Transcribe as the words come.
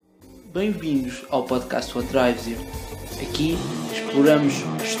Bem-vindos ao podcast What Drives You. Aqui exploramos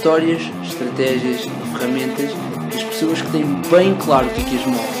histórias, estratégias e ferramentas das pessoas que têm bem claro o que as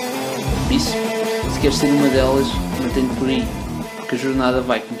move. Por isso, se queres ser uma delas, mantém-te por aí, porque a jornada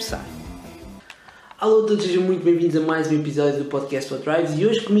vai começar. Alô a todos, sejam muito bem-vindos a mais um episódio do podcast What Drives e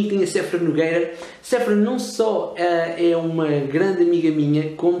hoje comigo tenho a Séfora Nogueira. Séfora não só é uma grande amiga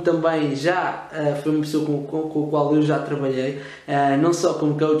minha, como também já foi uma pessoa com a qual eu já trabalhei, não só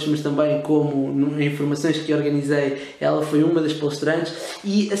como coach, mas também como em formações que organizei, ela foi uma das palestrantes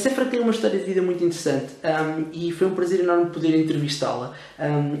e a Séfora tem uma história de vida muito interessante e foi um prazer enorme poder entrevistá-la.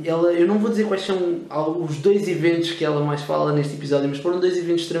 Eu não vou dizer quais são os dois eventos que ela mais fala neste episódio, mas foram dois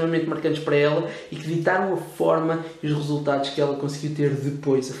eventos extremamente marcantes para ela e que ditaram a forma e os resultados que ela conseguiu ter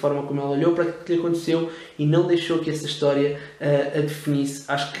depois, a forma como ela olhou para aquilo que lhe aconteceu e não deixou que essa história a definisse.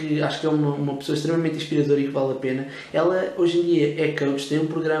 Acho que é uma pessoa extremamente inspiradora e que vale a pena. Ela hoje em dia é coach, tem um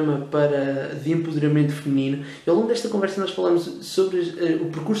programa de empoderamento feminino e ao longo desta conversa nós falamos sobre o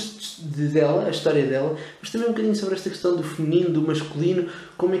percurso dela, a história dela, mas também um bocadinho sobre esta questão do feminino, do masculino,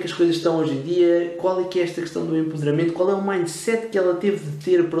 como é que as coisas estão hoje em dia, qual é que é esta questão do empoderamento, qual é o mindset que ela teve de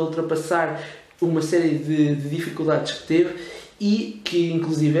ter para ultrapassar uma série de dificuldades que teve e que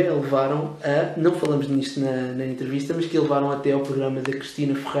inclusive levaram a, não falamos nisto na entrevista, mas que levaram até ao programa da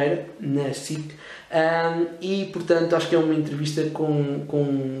Cristina Ferreira na SIC e portanto acho que é uma entrevista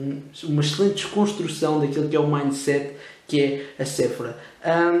com uma excelente desconstrução daquilo que é o mindset que é a Séfora.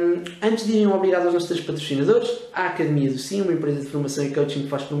 Antes de irem, obrigado aos nossos três patrocinadores, a Academia do Sim, uma empresa de formação e coaching que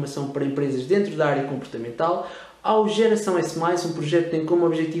faz formação para empresas dentro da área comportamental, ao Geração S+, um projeto que tem como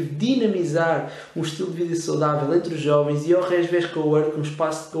objetivo dinamizar um estilo de vida saudável entre os jovens, e ao Resves Cowork, um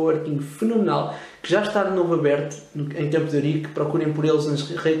espaço de coworking fenomenal que já está de novo aberto em Campo de Ourique. Procurem por eles nas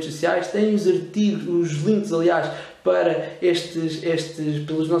redes sociais, têm os artigos, os links aliás para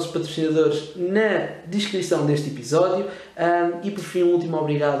pelos nossos patrocinadores na descrição deste episódio. E por fim, um último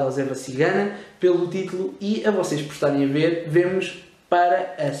obrigado ao Zé Cigana pelo título e a vocês por estarem a ver. Vemos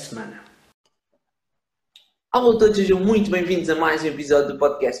para a semana. Olá a todos, sejam muito bem-vindos a mais um episódio do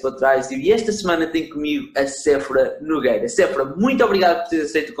podcast What Drives You e esta semana tenho comigo a Séfora Nogueira. Séfora, muito obrigado por teres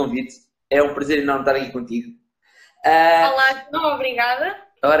aceito o convite, é um prazer enorme estar aqui contigo. Olá, não, obrigada.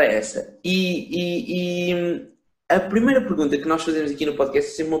 Ora essa, e a primeira pergunta que nós fazemos aqui no podcast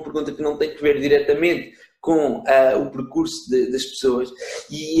é sempre uma pergunta que não tem que ver diretamente com o percurso das pessoas,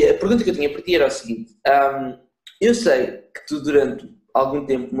 e a pergunta que eu tinha para ti era o seguinte: eu sei que tu durante algum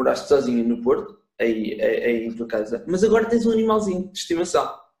tempo moraste sozinha no Porto, aí em tua casa, mas agora tens um animalzinho de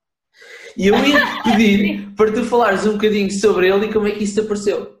estimação. E eu ia-te pedir para tu falares um bocadinho sobre ele e como é que isso te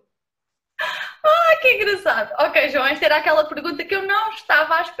apareceu. Que engraçado. Ok, João, esta era aquela pergunta que eu não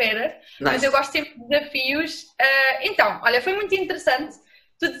estava à espera, mas eu gosto sempre de desafios. Então, olha, foi muito interessante.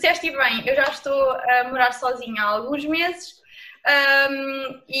 Tu disseste bem, eu já estou a morar sozinha há alguns meses.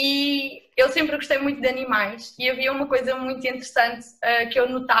 E eu sempre gostei muito de animais e havia uma coisa muito interessante que eu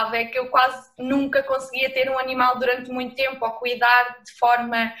notava, é que eu quase nunca conseguia ter um animal durante muito tempo ou cuidar de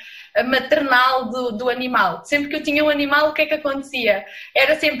forma maternal do animal. Sempre que eu tinha um animal, o que é que acontecia?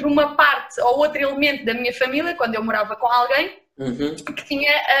 Era sempre uma parte ou outro elemento da minha família, quando eu morava com alguém, que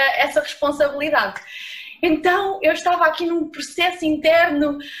tinha essa responsabilidade. Então, eu estava aqui num processo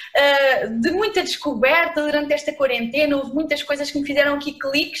interno de muita descoberta durante esta quarentena, houve muitas coisas que me fizeram aqui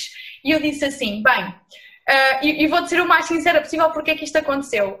cliques e eu disse assim, bem, e vou-te ser o mais sincera possível porque é que isto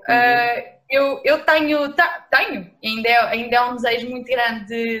aconteceu. Eu tenho, ainda é um desejo muito grande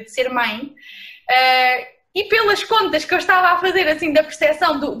de ser mãe, e pelas contas que eu estava a fazer, assim, da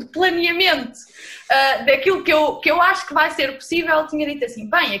percepção do planeamento daquilo que eu acho que vai ser possível, tinha dito assim,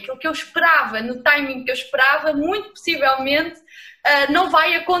 bem, aquilo que eu esperava, no timing que eu esperava, muito possivelmente não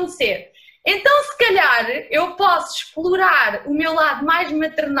vai acontecer. Então, se calhar, eu posso explorar o meu lado mais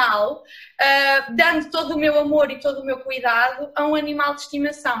maternal, dando todo o meu amor e todo o meu cuidado a um animal de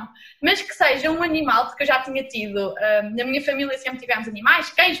estimação. Mas que seja um animal, porque eu já tinha tido, na minha família sempre tivemos animais,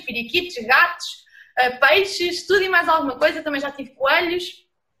 cães, periquitos, gatos, peixes, tudo e mais alguma coisa, também já tive coelhos,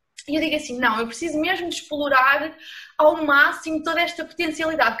 e eu digo assim, não, eu preciso mesmo de explorar ao máximo toda esta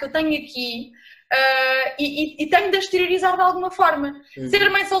potencialidade que eu tenho aqui e tenho de exteriorizar de alguma forma. Ser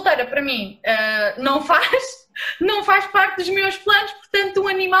mãe solteira para mim não faz parte dos meus planos, portanto um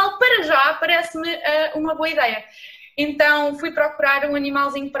animal para já parece-me uma boa ideia. Então fui procurar um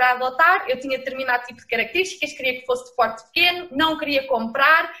animalzinho para adotar, eu tinha determinado tipo de características, queria que fosse de porte pequeno, não queria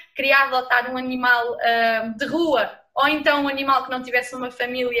comprar, queria adotar um animal de rua, ou então um animal que não tivesse uma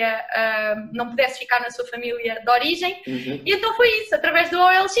família, não pudesse ficar na sua família de origem. E então foi isso, através do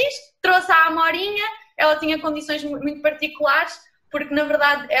OLX, trouxe a Amorinha, ela tinha condições muito particulares, porque na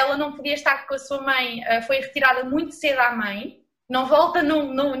verdade ela não podia estar com a sua mãe, foi retirada muito cedo à mãe. Não volta,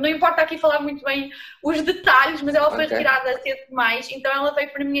 não importa aqui falar muito bem os detalhes, mas ela foi retirada cedo demais, então ela veio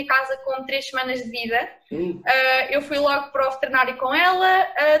para a minha casa com 3 semanas de vida. Eu fui logo para o veterinário com ela,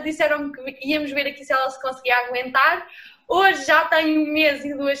 disseram que íamos ver aqui se ela se conseguia aguentar. Hoje já tem 1 mês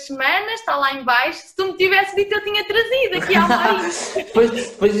e 2 semanas, está lá em baixo. Se tu me tivesse dito, eu tinha trazido aqui ao meio.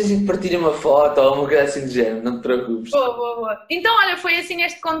 Depois a gente partilha uma foto ou uma coisa assim do género, não te preocupes. Boa. Então, olha, foi assim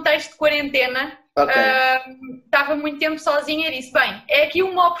neste contexto de quarentena. Estava muito tempo sozinha e disse, bem, é aqui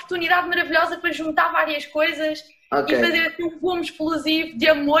uma oportunidade maravilhosa para juntar várias coisas e fazer assim um fumo explosivo de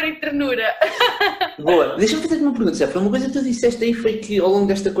amor e ternura. Boa, deixa-me fazer-te uma pergunta, Sephora. Uma coisa que tu disseste aí foi que ao longo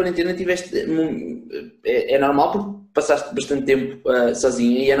desta quarentena tiveste... É normal porque passaste bastante tempo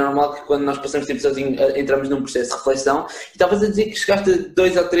sozinha e é normal que quando nós passamos tempo sozinho entramos num processo de reflexão e estavas a dizer que chegaste a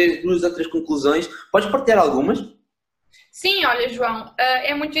 2 ou 3 conclusões. Podes partilhar algumas? Sim, olha, João,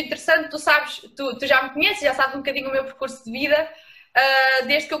 é muito interessante, tu sabes, tu já me conheces, já sabes um bocadinho o meu percurso de vida,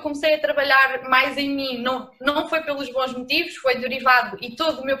 desde que eu comecei a trabalhar mais em mim, não foi pelos bons motivos, foi derivado, e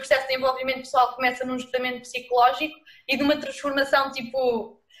todo o meu processo de desenvolvimento pessoal começa num esgotamento psicológico e de uma transformação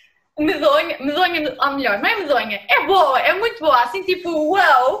tipo medonha, ou melhor, não é medonha, é boa, é muito boa, assim tipo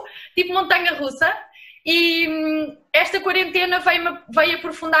uau, tipo montanha-russa. E esta quarentena veio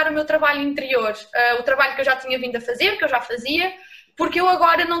aprofundar o meu trabalho interior, o trabalho que eu já tinha vindo a fazer, que eu já fazia, porque eu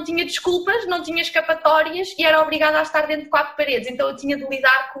agora não tinha desculpas, não tinha escapatórias e era obrigada a estar dentro de 4 paredes, então eu tinha de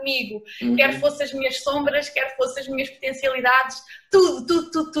lidar comigo, quer fossem as minhas sombras, quer fossem as minhas potencialidades,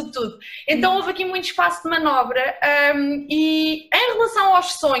 tudo. Então houve aqui muito espaço de manobra e em relação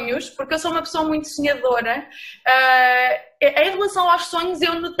aos sonhos, porque eu sou uma pessoa muito sonhadora, em relação aos sonhos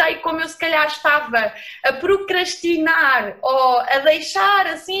eu notei como eu se calhar estava a procrastinar ou a deixar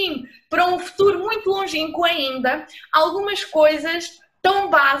assim para um futuro muito longínquo ainda algumas coisas tão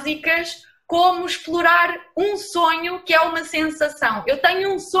básicas como explorar um sonho que é uma sensação. Eu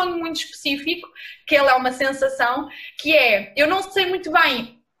tenho um sonho muito específico, que ele é uma sensação, que é, eu não sei muito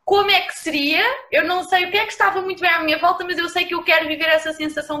bem como é que seria, eu não sei o que é que estava muito bem à minha volta, mas eu sei que eu quero viver essa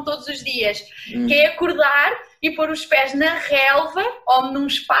sensação todos os dias, que é acordar e pôr os pés na relva ou num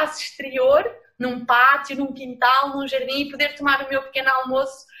espaço exterior, num pátio, num quintal, num jardim e poder tomar o meu pequeno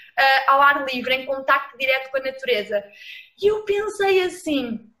almoço ao ar livre, em contacto direto com a natureza. E eu pensei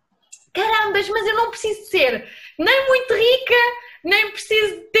assim, carambas, mas eu não preciso ser nem muito rica, nem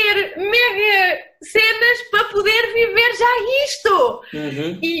preciso ter mega cenas para poder viver já isto.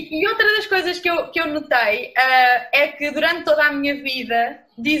 E outra das coisas que eu notei é que durante toda a minha vida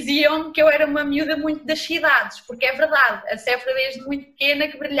diziam-me que eu era uma miúda muito das cidades, porque é verdade, a Sephora desde muito pequena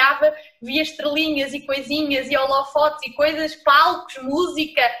que brilhava, via estrelinhas e coisinhas e holofotes e coisas, palcos,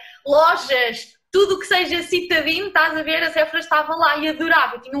 música, lojas, tudo o que seja citadino, estás a ver, a Sephora estava lá e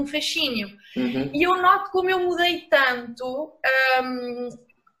adorava, tinha um fascínio. E eu noto como eu mudei tanto,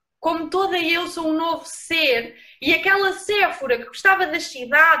 como toda eu sou um novo ser, e aquela Sephora que gostava das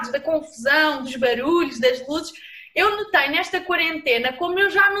cidades, da confusão, dos barulhos, das luzes, eu notei nesta quarentena como eu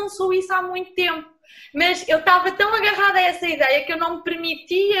já não sou isso há muito tempo. Mas eu estava tão agarrada a essa ideia que eu não me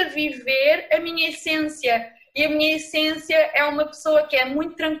permitia viver a minha essência. E a minha essência é uma pessoa que é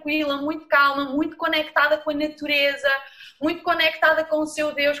muito tranquila, muito calma, muito conectada com a natureza, muito conectada com o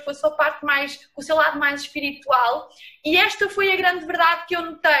seu Deus, com a sua parte mais, com o seu lado mais espiritual. E esta foi a grande verdade que eu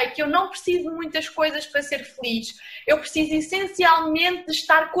notei, que eu não preciso de muitas coisas para ser feliz. Eu preciso essencialmente de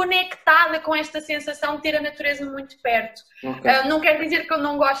estar conectada com esta sensação de ter a natureza muito perto. Não quer dizer que eu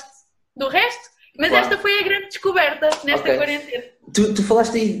não goste do resto, mas claro, esta foi a grande descoberta nesta quarentena. Tu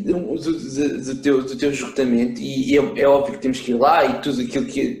falaste aí do teu esgotamento e é óbvio que temos que ir lá e tudo aquilo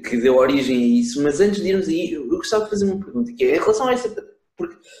que deu origem a isso, mas antes de irmos aí, eu gostava de fazer uma pergunta, que é em relação a essa,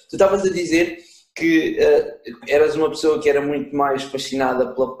 porque tu estavas a dizer que eras uma pessoa que era muito mais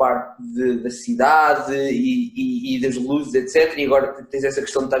fascinada pela parte da cidade e das luzes, etc. E agora tens essa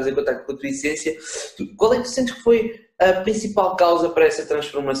questão de estares em contato com a tua essência. Qual é que tu sentes que foi a principal causa para essa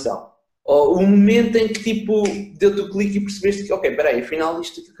transformação? Ou o momento em que tipo deu-te o clique e percebeste que, ok, peraí, afinal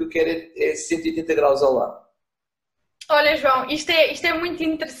isto que eu quero é 180 graus ao lado? Olha, João, isto é muito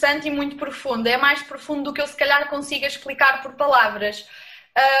interessante e muito profundo. É mais profundo do que eu se calhar consiga explicar por palavras.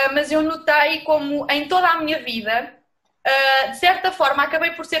 Mas eu notei como em toda a minha vida, de certa forma,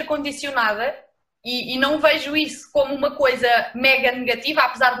 acabei por ser condicionada e não vejo isso como uma coisa mega negativa,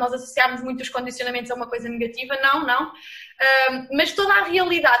 apesar de nós associarmos muitos condicionamentos a uma coisa negativa, não. Mas toda a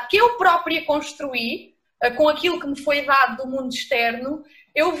realidade que eu própria construí, com aquilo que me foi dado do mundo externo,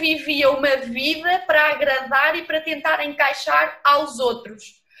 eu vivia uma vida para agradar e para tentar encaixar aos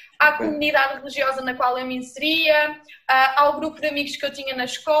outros. à comunidade religiosa na qual eu me inseria, ao grupo de amigos que eu tinha na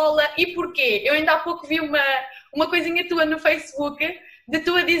escola. E porquê? Eu ainda há pouco vi uma coisinha tua no Facebook de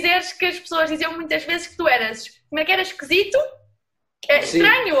tu a dizeres que as pessoas diziam muitas vezes que tu eras, como é que era, esquisito?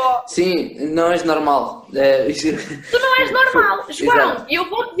 Estranho? Ou... Sim, não és normal. Tu não és normal. João, e eu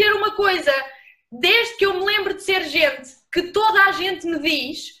vou dizer uma coisa, desde que eu me lembro de ser gente, que toda a gente me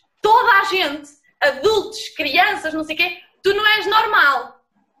diz, toda a gente, adultos, crianças, não sei o quê, tu não és normal.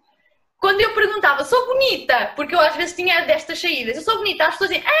 Quando eu perguntava, sou bonita, porque eu às vezes tinha destas saídas, eu sou bonita, as pessoas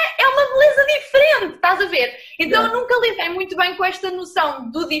dizem, é uma beleza diferente, estás a ver? Então eu nunca lidei muito bem com esta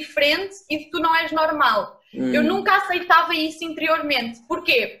noção do diferente e de tu não és normal. Eu nunca aceitava isso interiormente.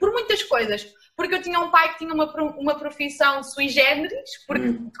 Porquê? Por muitas coisas. Porque eu tinha um pai que tinha uma profissão sui generis,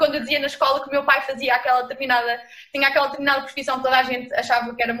 porque quando eu dizia na escola que o meu pai tinha aquela determinada profissão, toda a gente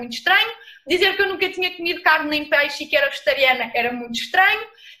achava que era muito estranho. Dizer que eu nunca tinha comido carne nem peixe e que era vegetariana era muito estranho.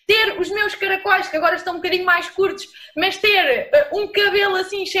 Ter os meus caracóis, que agora estão um bocadinho mais curtos, mas ter um cabelo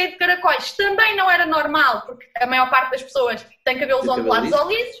assim cheio de caracóis também não era normal, porque a maior parte das pessoas tem cabelos ondulados ou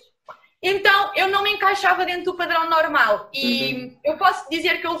lisos. Então, eu não me encaixava dentro do padrão normal. E eu posso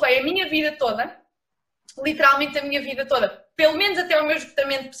dizer que eu levei a minha vida toda, literalmente a minha vida toda, pelo menos até o meu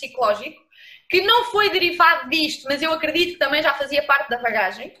esgotamento psicológico, que não foi derivado disto, mas eu acredito que também já fazia parte da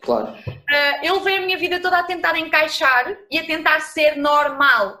bagagem. Claro. Eu levei a minha vida toda a tentar encaixar e a tentar ser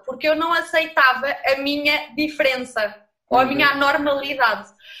normal, porque eu não aceitava a minha diferença ou a minha anormalidade.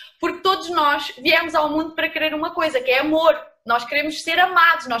 Porque todos nós viemos ao mundo para querer uma coisa, que é amor. Nós queremos ser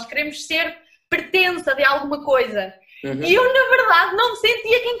amados, nós queremos ser pertença de alguma coisa. E eu, na verdade, não me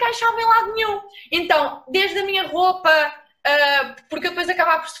sentia que encaixava em lado nenhum. Então, desde a minha roupa, porque eu depois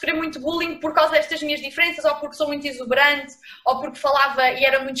acabava por sofrer muito bullying por causa destas minhas diferenças, ou porque sou muito exuberante, ou porque falava e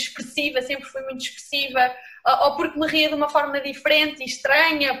era muito expressiva, sempre fui muito expressiva, ou porque me ria de uma forma diferente e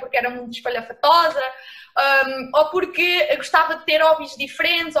estranha, porque era muito espalhafatosa, ou porque gostava de ter hobbies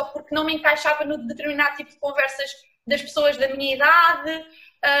diferentes, ou porque não me encaixava no determinado tipo de conversas das pessoas da minha idade,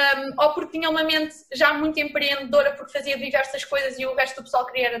 ou porque tinha uma mente já muito empreendedora porque fazia diversas coisas e o resto do pessoal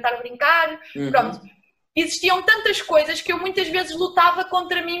queria estar a brincar. Pronto. Existiam tantas coisas que eu muitas vezes lutava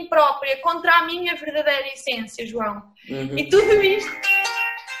contra mim própria, contra a minha verdadeira essência, João. E tudo isto...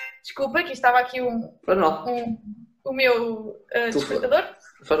 Desculpa, que estava aqui o meu despertador.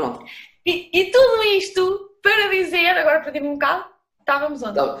 Faz mal. E tudo isto para dizer, agora perdi-me um bocado, estávamos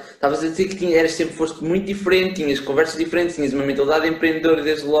onde? Estavas a dizer que sempre foste muito diferente, tinhas conversas diferentes, tinhas uma mentalidade empreendedora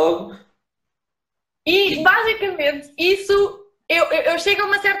desde logo. E basicamente isso, eu chego a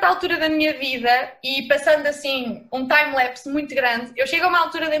uma certa altura da minha vida e passando assim um time-lapse muito grande, eu chego a uma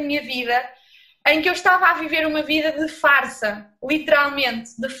altura da minha vida em que eu estava a viver uma vida de farsa,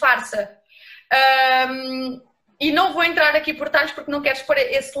 literalmente, de farsa. E não vou entrar aqui por detalhes porque não quero expor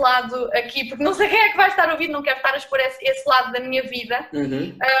esse lado aqui, porque não sei quem é que vai estar a ouvir, não quero estar a expor esse lado da minha vida.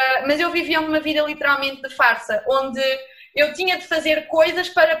 Mas eu vivia uma vida literalmente de farsa, onde eu tinha de fazer coisas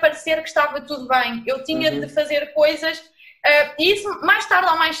para parecer que estava tudo bem. Eu tinha de fazer coisas, e isso mais tarde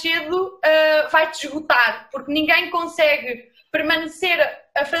ou mais cedo vai-te esgotar, porque ninguém consegue permanecer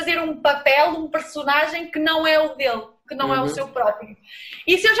a fazer um papel, um personagem que não é o dele, que não é o seu próprio.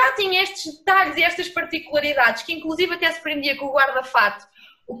 E se eu já tinha estes detalhes e estas particularidades, que inclusive até se prendia com o guarda-fato,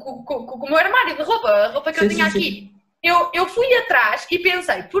 com o meu armário de roupa, a roupa que eu tinha aqui, eu fui atrás e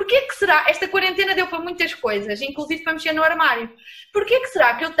pensei, porquê que será, esta quarentena deu para muitas coisas, inclusive para mexer no armário, porquê que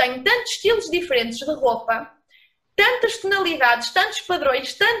será que eu tenho tantos estilos diferentes de roupa, tantas tonalidades, tantos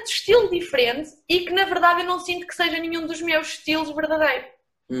padrões, tanto estilo diferente e que na verdade eu não sinto que seja nenhum dos meus estilos verdadeiro.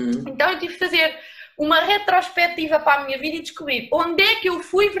 Então eu tive de fazer uma retrospectiva para a minha vida e descobrir onde é que eu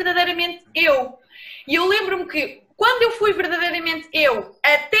fui verdadeiramente eu. E eu lembro-me que quando eu fui verdadeiramente eu,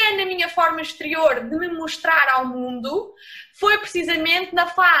 até na minha forma exterior de me mostrar ao mundo, foi precisamente na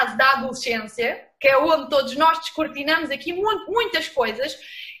fase da adolescência, que é onde todos nós descortinamos aqui muitas coisas,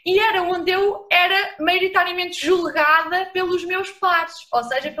 e era onde eu era maioritariamente julgada pelos meus pares, ou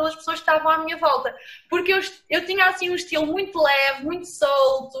seja, pelas pessoas que estavam à minha volta. Porque eu tinha assim um estilo muito leve, muito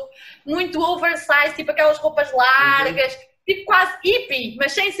solto, muito oversized, tipo aquelas roupas largas, tipo quase hippie,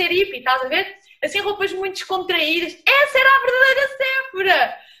 mas sem ser hippie, estás a ver? Assim, roupas muito descontraídas. Essa era a verdadeira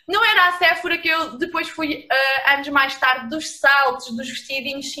Séfora! Não era a Séfora que eu depois fui, anos mais tarde, dos saltos, dos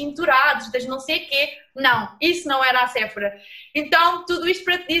vestidinhos cinturados, das não sei quê. Não, isso não era a Séfora. Então, tudo isto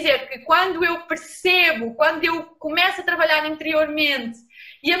para te dizer que quando eu percebo, quando eu começo a trabalhar interiormente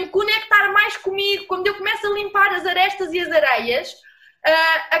e a me conectar mais comigo, quando eu começo a limpar as arestas e as areias,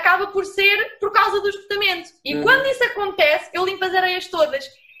 acaba por ser por causa do esgotamento. E quando isso acontece, eu limpo as areias todas.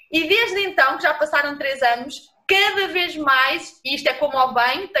 E desde então, que já passaram 3 anos, cada vez mais, e isto é como ao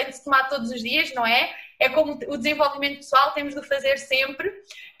banho, tem de se tomar todos os dias, não é? É como o desenvolvimento pessoal, temos de o fazer sempre.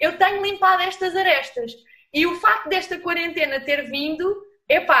 Eu tenho limpado estas arestas. E o facto desta quarentena ter vindo,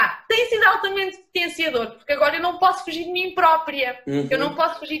 tem sido altamente potenciador, porque agora eu não posso fugir de mim própria. Eu não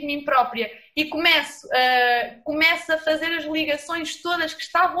posso fugir de mim própria. E começo a fazer as ligações todas que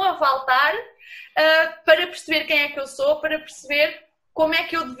estavam a faltar para perceber quem é que eu sou, para perceber como é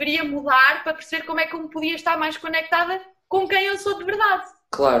que eu deveria mudar, para perceber como é que eu me podia estar mais conectada com quem eu sou de verdade.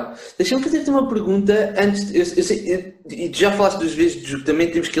 Claro. Deixa-me fazer-te uma pergunta antes. E tu já falaste 2 vezes, também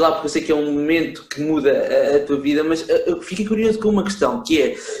temos que ir lá porque eu sei que é um momento que muda a tua vida, mas eu fiquei curioso com uma questão, que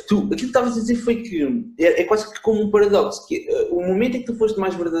é, aquilo que estavas a dizer foi que é quase que como um paradoxo, que o momento em que tu foste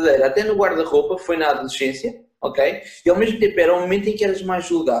mais verdadeira, até no guarda-roupa, foi na adolescência, ok? E ao mesmo tempo era o momento em que eras mais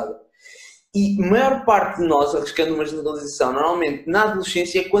julgada. E a maior parte de nós, arriscando uma generalização, normalmente na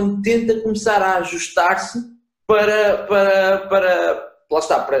adolescência é quando tenta começar a ajustar-se para lá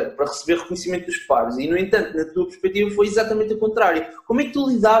está, para receber reconhecimento dos pares. E, no entanto, na tua perspectiva foi exatamente o contrário. Como é que tu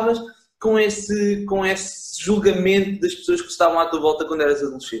lidavas com esse julgamento das pessoas que estavam à tua volta quando eras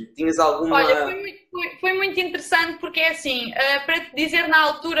adolescente? Tinhas alguma... Olha, foi muito interessante porque é assim, para te dizer, na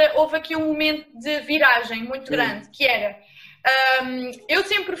altura houve aqui um momento de viragem muito grande, que era... eu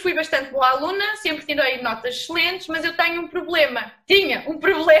sempre fui bastante boa aluna, sempre tirei notas excelentes, mas eu tinha um problema, que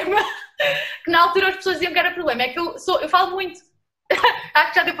na altura as pessoas diziam que era problema, é que eu falo muito.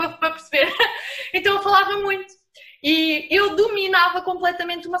 Acho que já deu para perceber. Então eu falava muito e eu dominava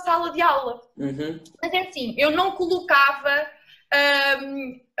completamente uma sala de aula. Mas é assim, eu não colocava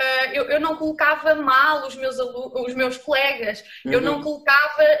mal os meus colegas, eu não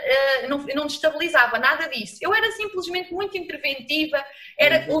colocava, eu não destabilizava nada disso. Eu era simplesmente muito interventiva,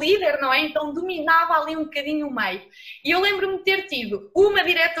 era líder, não é? Então dominava ali um bocadinho o meio. E eu lembro-me de ter tido uma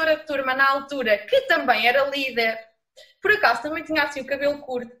diretora de turma na altura que também era líder. Por acaso também tinha assim o cabelo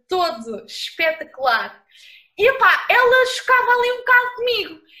curto, todo espetacular. E ela chocava ali um bocado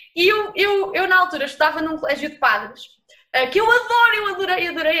comigo. E eu na altura estudava num colégio de padres, que eu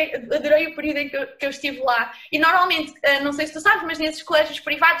adorei o período em que eu estive lá. E normalmente, não sei se tu sabes, mas nesses colégios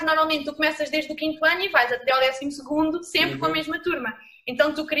privados, normalmente tu começas desde o 5º ano e vais até ao 12º, sempre com a mesma turma.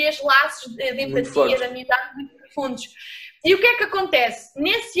 Então tu crias laços de empatia, de amizade muito profundos. E o que é que acontece?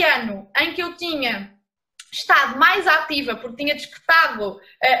 Nesse ano em que eu tinha estado mais ativa, porque tinha despertado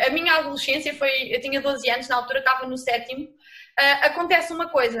a minha adolescência, eu tinha 12 anos, na altura estava no 7º, acontece uma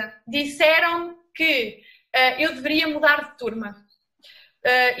coisa, disseram que eu deveria mudar de turma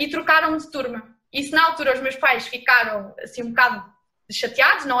e trocaram-me de turma. Isso na altura os meus pais ficaram assim um bocado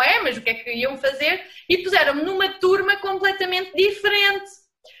chateados, não é? Mas o que é que iam fazer? E puseram-me numa turma completamente diferente,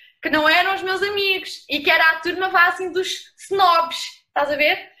 que não eram os meus amigos e que era a turma assim dos snobs, estás a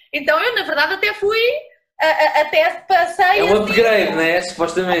ver? Então eu na verdade até fui... até passei... É um upgrade, não é?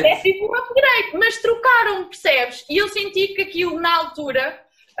 Supostamente. É tipo um upgrade, mas trocaram-me, percebes? E eu senti que aquilo, na altura,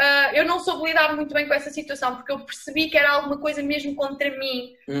 eu não soube lidar muito bem com essa situação, porque eu percebi que era alguma coisa mesmo contra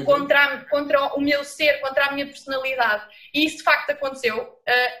mim, contra o meu ser, contra a minha personalidade. E isso de facto aconteceu,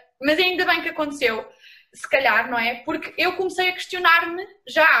 mas ainda bem que aconteceu, se calhar, não é? Porque eu comecei a questionar-me,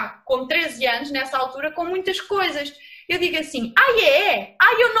 já com 13 anos, nessa altura, com muitas coisas. Eu digo assim,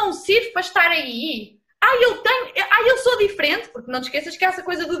 eu não sirvo para estar aí... eu sou diferente, porque não te esqueças que essa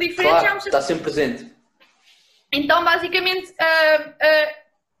coisa do diferente claro, já está sempre presente. Então, basicamente,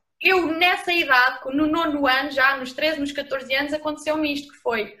 eu nessa idade, no 9º ano, já nos 13, nos 14 anos, aconteceu-me isto, que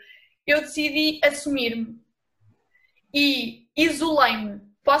foi, eu decidi assumir-me e isolei-me.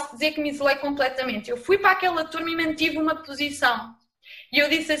 Posso dizer que me isolei completamente. Eu fui para aquela turma e mantive uma posição. E eu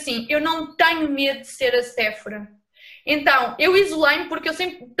disse assim, eu não tenho medo de ser a Séfora. Então, eu isolei-me porque eu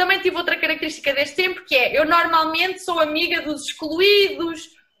sempre também tive outra característica desde sempre, que é, eu normalmente sou amiga dos excluídos,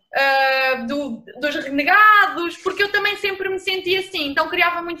 dos renegados, porque eu também sempre me sentia assim, então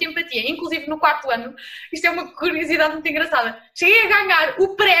criava muita empatia. Inclusive no 4º ano, isto é uma curiosidade muito engraçada, cheguei a ganhar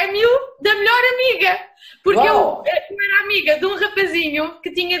o prémio da melhor amiga, porque eu era amiga de um rapazinho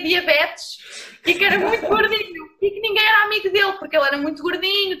que tinha diabetes e que era muito gordinho e que ninguém era amigo dele, porque ele era muito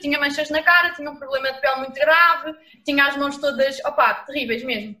gordinho, tinha manchas na cara, tinha um problema de pele muito grave, tinha as mãos todas, terríveis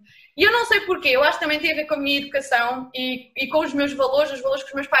mesmo. E eu não sei porquê, eu acho que também tem a ver com a minha educação e com os meus valores, os valores que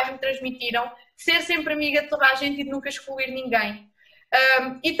os meus pais me transmitiram, ser sempre amiga de toda a gente e de nunca excluir ninguém.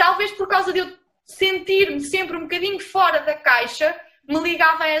 E talvez por causa de eu sentir-me sempre um bocadinho fora da caixa, me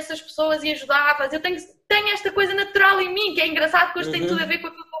ligava a essas pessoas e ajudava-as. Eu tenho esta coisa natural em mim, que é engraçado, que hoje tem tudo a ver com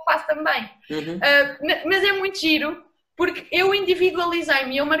aquilo que eu faço também. Mas é muito giro, porque eu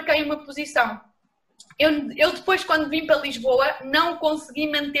individualizei-me e eu marquei uma posição. eu depois, quando vim para Lisboa, não consegui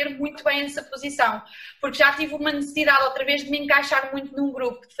manter muito bem essa posição, porque já tive uma necessidade outra vez de me encaixar muito num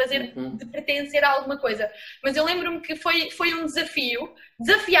grupo, de fazer, de pertencer a alguma coisa. Mas eu lembro-me que foi um desafio,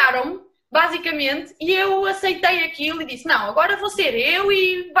 desafiaram-me, basicamente, e eu aceitei aquilo e disse, não, agora vou ser eu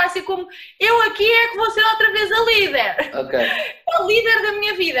e vai ser como, eu aqui é que vou ser outra vez a líder. Ok. A líder da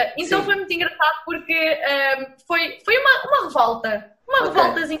minha vida. Então Sim. foi muito engraçado porque foi uma revolta. Uma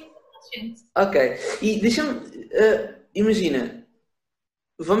revoltazinha. Ok. E deixa-me... imagina,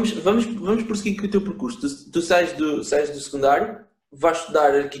 vamos prosseguir com o teu percurso. Tu sais do secundário, vais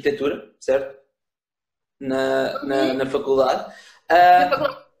estudar arquitetura, certo? Na faculdade. Na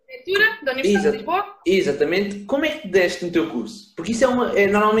faculdade de arquitetura da Universidade de Lisboa. Exatamente. Como é que te deste no teu curso? Porque isso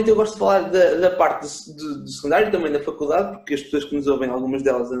normalmente eu gosto de falar da parte do secundário e também da faculdade, porque as pessoas que nos ouvem, algumas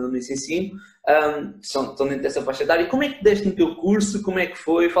delas andam nesse ensino, estão dentro dessa faixa etária. E como é que te deste no teu curso? Como é que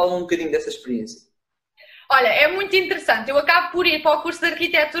foi? Fala um bocadinho dessa experiência. Olha, é muito interessante. Eu acabo por ir para o curso de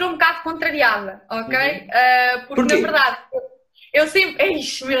arquitetura um bocado contrariada, ok? Porque, Porquê? na verdade, eu sempre...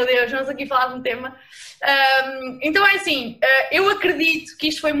 Ixi, meu Deus, vamos aqui falar de um tema. Então é assim, eu acredito que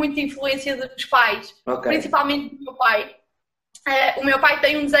isto foi muita influência dos pais, principalmente do meu pai. O meu pai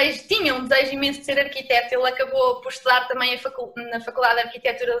tinha um desejo imenso de ser arquiteto. Ele acabou por estudar também na Faculdade de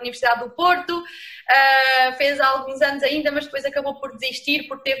Arquitetura da Universidade do Porto, fez há alguns anos ainda, mas depois acabou por desistir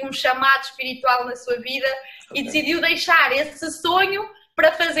porque teve um chamado espiritual na sua vida e decidiu deixar esse sonho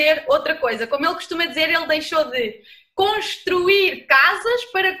para fazer outra coisa. Como ele costuma dizer, ele deixou de construir casas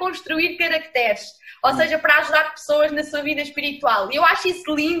para construir caracteres. Ou seja, para ajudar pessoas na sua vida espiritual. E eu acho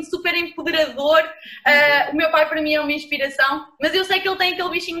isso lindo, super empoderador. O meu pai, para mim, é uma inspiração. Mas eu sei que ele tem aquele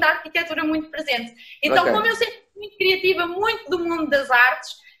bichinho da arquitetura muito presente. Então, como eu sempre fui muito criativa, muito do mundo das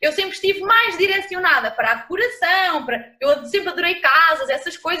artes, eu sempre estive mais direcionada para a decoração. Eu sempre adorei casas,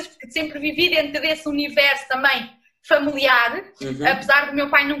 essas coisas, porque sempre vivi dentro desse universo também familiar, apesar do meu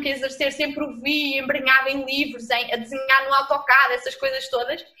pai nunca exercer, sempre o vi embrenhado em livros, a desenhar no AutoCAD, essas coisas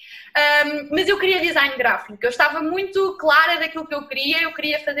todas. Mas eu queria design gráfico, eu estava muito clara daquilo que eu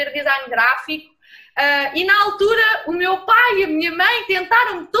queria fazer design gráfico. E na altura o meu pai e a minha mãe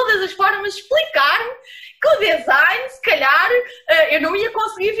tentaram de todas as formas explicar-me que o design, se calhar, eu não ia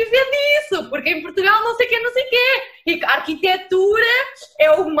conseguir viver disso, porque em Portugal não sei o quê, e que a arquitetura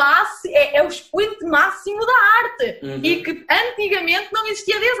é o expoente máximo da arte, e que antigamente não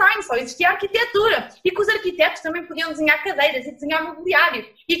existia design, só existia arquitetura, e que os arquitetos também podiam desenhar cadeiras e desenhar mobiliário,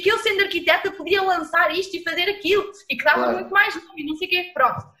 e que eu, sendo arquiteta, podia lançar isto e fazer aquilo, e que dava muito mais nome, e não sei o quê,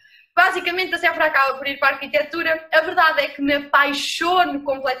 pronto. Basicamente, a Sephora acaba por ir para a arquitetura. A verdade é que me apaixono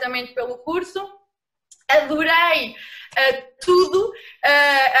completamente pelo curso. Adorei tudo.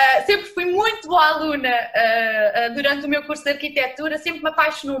 Sempre fui muito boa aluna durante o meu curso de arquitetura. Sempre me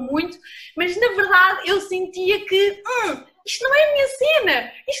apaixonou muito. Mas, na verdade, eu sentia que isto não é a minha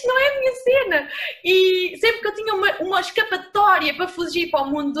cena. Isto não é a minha cena. E sempre que eu tinha uma escapatória para fugir para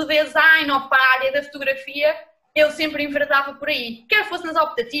o mundo do design ou para a área da fotografia, eu sempre enverdava por aí, quer fosse nas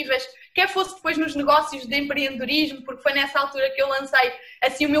optativas, quer fosse depois nos negócios de empreendedorismo, porque foi nessa altura que eu lancei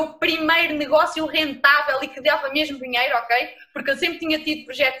assim o meu primeiro negócio rentável e que dava mesmo dinheiro, ok? Porque eu sempre tinha tido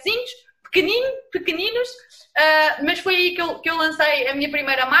projetinhos pequeninos, mas foi aí que eu lancei a minha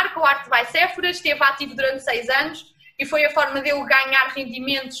primeira marca, o Arte by Sephora, esteve ativo durante 6 anos e foi a forma de eu ganhar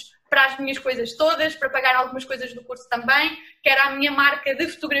rendimentos para as minhas coisas todas, para pagar algumas coisas do curso também, que era a minha marca de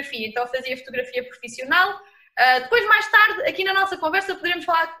fotografia, então eu fazia fotografia profissional. Depois, mais tarde, aqui na nossa conversa, poderemos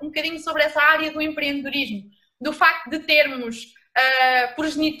falar um bocadinho sobre essa área do empreendedorismo, do facto de termos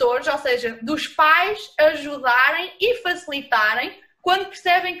progenitores, ou seja, dos pais ajudarem e facilitarem quando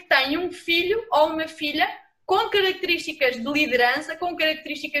percebem que têm um filho ou uma filha com características de liderança, com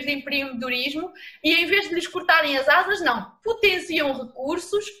características de empreendedorismo e em vez de lhes cortarem as asas, não, potenciam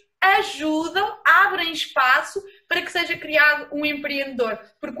recursos, ajudam, abrem espaço para que seja criado um empreendedor.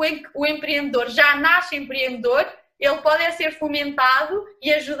 Porque o empreendedor já nasce empreendedor, ele pode ser fomentado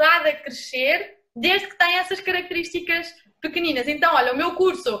e ajudado a crescer desde que tenha essas características pequeninas. Então, olha, o meu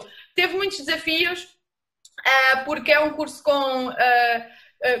curso teve muitos desafios, porque é um curso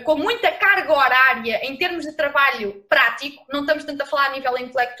com muita carga horária em termos de trabalho prático. Não estamos tanto a falar a nível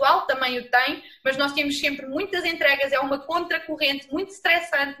intelectual, também o tem, mas nós temos sempre muitas entregas, é uma contracorrente muito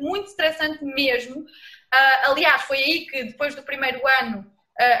estressante mesmo. Aliás, foi aí que depois do primeiro ano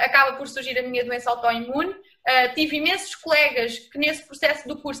acaba por surgir a minha doença autoimune. Tive imensos colegas que nesse processo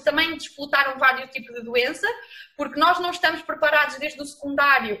do curso também disputaram vários tipos de doença, porque nós não estamos preparados desde o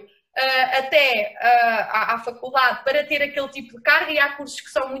secundário até à faculdade para ter aquele tipo de carga, e há cursos que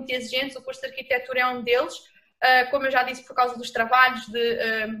são muito exigentes, o curso de arquitetura é um deles, como eu já disse, por causa dos trabalhos,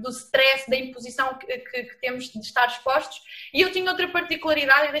 do stress, da imposição que temos de estar expostos. E eu tinha outra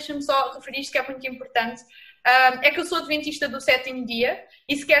particularidade, e deixa-me só referir isto que é muito importante, é que eu sou adventista do sétimo dia.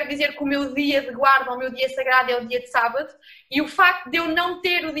 Isso quer dizer que o meu dia de guarda, o meu dia sagrado é o dia de sábado, e o facto de eu não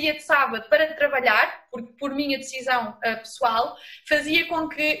ter o dia de sábado para trabalhar, por minha decisão pessoal, fazia com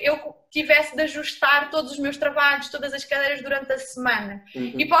que eu tivesse de ajustar todos os meus trabalhos, todas as cadeiras durante a semana.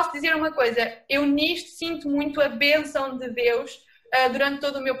 E posso dizer uma coisa, eu nisto sinto muito a bênção de Deus durante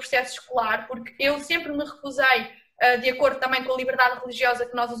todo o meu processo escolar, porque eu sempre me recusei, de acordo também com a liberdade religiosa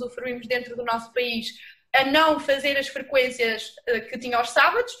que nós usufruímos dentro do nosso país, a não fazer as frequências que tinha aos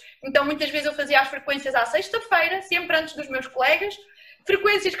sábados. Então muitas vezes eu fazia as frequências à sexta-feira, sempre antes dos meus colegas,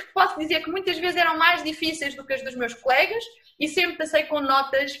 frequências que te posso dizer que muitas vezes eram mais difíceis do que as dos meus colegas, e sempre passei com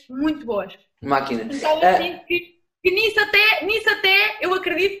notas muito boas. Máquina. Então eu sinto que nisso até eu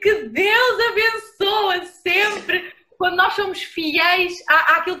acredito que Deus abençoa sempre quando nós somos fiéis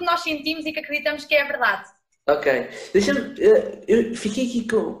àquilo que nós sentimos e que acreditamos que é a verdade. Ok, deixa-me. Eu fiquei aqui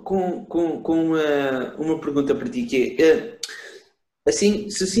com uma pergunta para ti, que é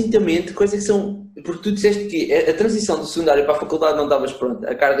assim, sucintamente, quais é que são. Porque tu disseste que a transição do secundário para a faculdade não estavas pronta,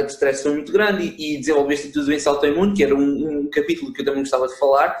 a carga de stress foi muito grande e desenvolveste tudo doença autoimune, que era um capítulo que eu também gostava de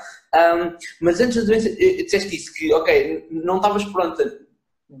falar. Mas antes da doença, disseste isso, que ok, não estavas pronta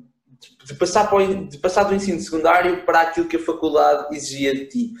de passar do ensino secundário para aquilo que a faculdade exigia de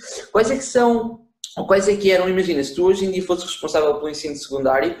ti. Quais é que eram, imagina, se tu hoje em dia fosses responsável pelo ensino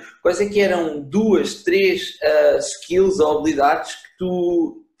secundário, quais é que eram 2, 3 skills ou habilidades que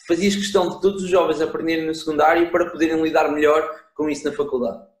tu fazias questão de todos os jovens aprenderem no secundário para poderem lidar melhor com isso na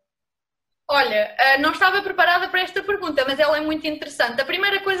faculdade? Olha, não estava preparada para esta pergunta, mas ela é muito interessante. A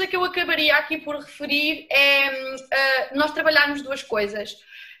primeira coisa que eu acabaria aqui por referir é nós trabalharmos 2 coisas.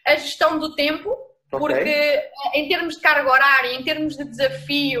 A gestão do tempo, porque em termos de carga horária, em termos de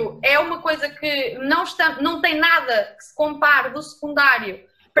desafio, é uma coisa que não tem nada que se compare do secundário.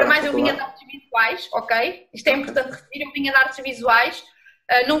 Para mais eu vinha de artes visuais, ok? Isto é importante referir, eu vinha de artes visuais,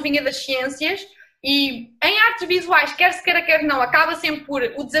 não vinha das ciências. E em artes visuais, quer se queira, quer não, acaba sempre por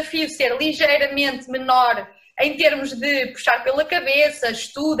o desafio ser ligeiramente menor em termos de puxar pela cabeça,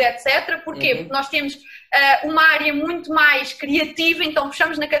 estudo, etc. Porquê? Porque nós temos uma área muito mais criativa, então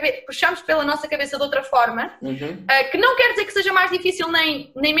puxamos pela nossa cabeça de outra forma, que não quer dizer que seja mais difícil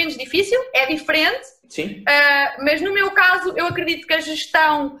nem menos difícil, é diferente. Sim. Mas no meu caso, eu acredito que a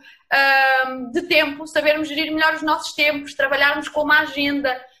gestão de tempo, sabermos gerir melhor os nossos tempos, trabalharmos com uma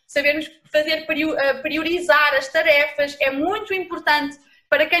agenda, sabermos priorizar as tarefas, é muito importante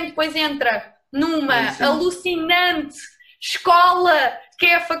para quem depois entra numa alucinante escola que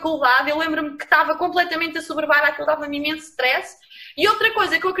é a faculdade. Eu lembro-me que estava completamente assoberbada, aquilo dava-me imenso stress. E outra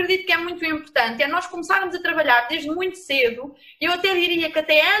coisa que eu acredito que é muito importante é nós começarmos a trabalhar desde muito cedo, eu até diria que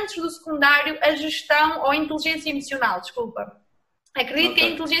até antes do secundário, a gestão ou a inteligência emocional, desculpa. Acredito que a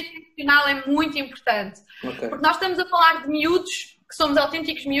inteligência emocional é muito importante, porque nós estamos a falar de miúdos, que somos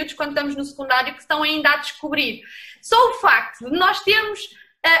autênticos miúdos quando estamos no secundário, que estão ainda a descobrir. Só o facto de nós termos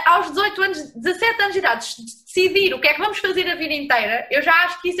aos 18 anos, 17 anos de idade, decidir o que é que vamos fazer a vida inteira, eu já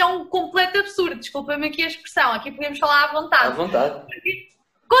acho que isso é um completo absurdo. Desculpa-me aqui a expressão, aqui podemos falar à vontade. À vontade. Porque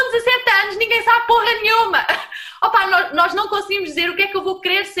com 17 anos ninguém sabe porra nenhuma. Opa, nós não conseguimos dizer o que é que eu vou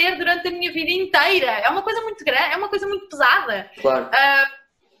querer ser durante a minha vida inteira. É uma coisa muito grande, é uma coisa muito pesada. Claro.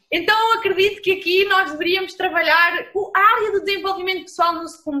 Então eu acredito que aqui nós deveríamos trabalhar a área do desenvolvimento pessoal no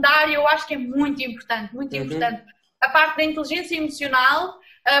secundário. Eu acho que é muito importante, muito importante. A parte da inteligência emocional,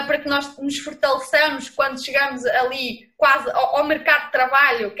 para que nós nos fortaleçamos quando chegamos ali quase ao mercado de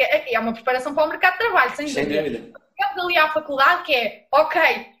trabalho, que é uma preparação para o mercado de trabalho, sem dúvida. Chegamos ali à faculdade, que é,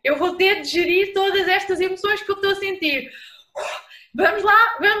 ok, eu vou ter de gerir todas estas emoções que eu estou a sentir. Vamos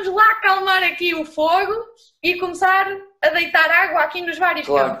lá acalmar aqui o fogo e começar a deitar água aqui nos vários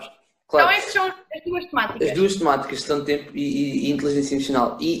campos. Claro. Então estas são as 2 temáticas. As 2 temáticas, gestão de tempo e inteligência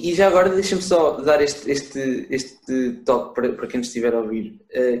emocional. E já agora deixa-me só dar este toque para quem nos estiver a ouvir.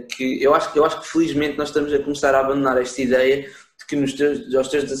 Que eu acho que felizmente nós estamos a começar a abandonar esta ideia de que aos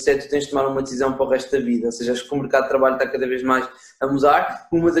teus 17 tu tens de tomar uma decisão para o resto da vida. Ou seja, acho que o mercado de trabalho está cada vez mais a mudar.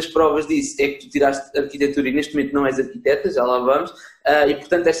 Uma das provas disso é que tu tiraste arquitetura e neste momento não és arquiteta, já lá vamos. E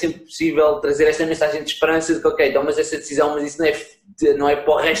portanto é sempre possível trazer esta mensagem de esperança de que ok, tomas essa decisão, mas isso não é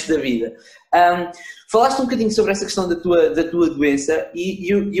para o resto da vida. Falaste um bocadinho sobre essa questão da tua doença e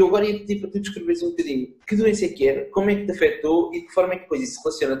eu agora ia pedir para tu descreveres um bocadinho que doença é que era, como é que te afetou e de que forma é que depois isso se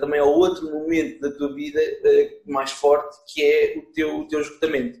relaciona também ao outro momento da tua vida mais forte, que é o teu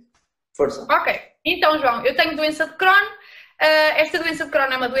esgotamento. Força. Ok, então João, eu tenho doença de Crohn. Esta doença de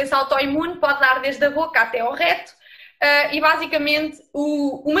Crohn é uma doença autoimune, pode dar desde a boca até ao reto. E basicamente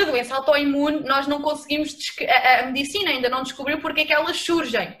uma doença autoimune nós não conseguimos, a medicina ainda não descobriu porque é que elas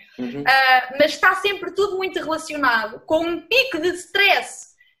surgem, mas está sempre tudo muito relacionado com um pico de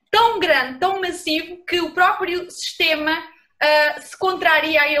stress tão grande, tão massivo, que o próprio sistema se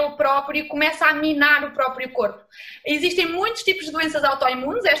contraria a ele próprio e começa a minar o próprio corpo. Existem muitos tipos de doenças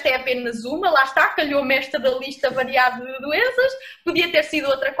autoimunes, esta é apenas uma, lá está, calhou-me esta da lista variada de doenças, podia ter sido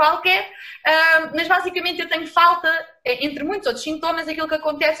outra qualquer, mas basicamente eu tenho falta, entre muitos outros sintomas, aquilo que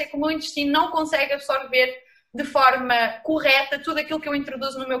acontece é que o meu intestino não consegue absorver de forma correta tudo aquilo que eu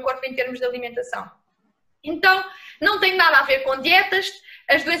introduzo no meu corpo em termos de alimentação. Então, não tem nada a ver com dietas,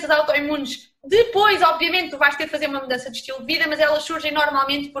 as doenças autoimunes, depois, obviamente, tu vais ter de fazer uma mudança de estilo de vida, mas elas surgem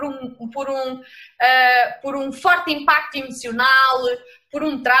normalmente por um forte impacto emocional, por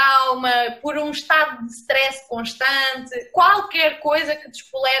um trauma, por um estado de stress constante, qualquer coisa que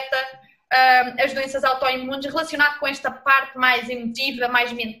despoleta as doenças autoimunes relacionado com esta parte mais emotiva,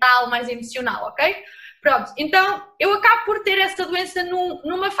 mais mental, mais emocional, ok? Pronto, então eu acabo por ter essa doença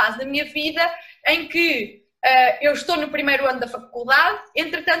numa fase da minha vida em que eu estou no primeiro ano da faculdade,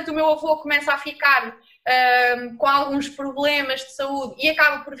 entretanto o meu avô começa a ficar com alguns problemas de saúde e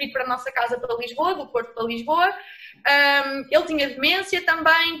acaba por vir para a nossa casa para Lisboa, do Porto para Lisboa. Ele tinha demência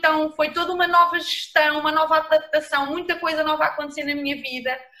também, então foi toda uma nova gestão, uma nova adaptação, muita coisa nova a acontecer na minha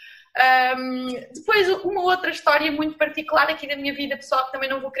vida. Depois uma outra história muito particular aqui da minha vida pessoal que também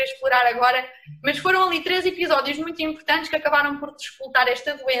não vou querer explorar agora, mas foram ali 3 episódios muito importantes que acabaram por despoltar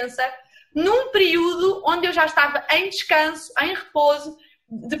esta doença num período onde eu já estava em descanso, em repouso,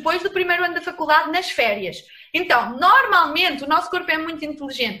 depois do primeiro ano da faculdade, nas férias. Então, normalmente o nosso corpo é muito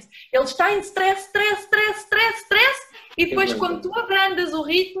inteligente, ele está em stress, e depois quando tu abrandas o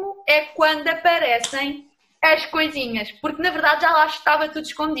ritmo é quando aparecem as coisinhas, porque na verdade já lá estava tudo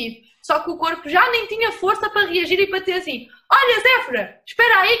escondido, só que o corpo já nem tinha força para reagir e para ter assim, olha Zéfora,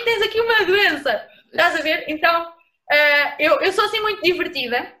 espera aí que tens aqui uma doença, estás a ver? Então, eu sou assim muito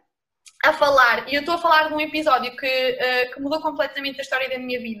divertida a falar, e eu estou a falar de um episódio que mudou completamente a história da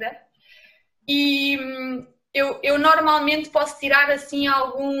minha vida, e eu normalmente posso tirar assim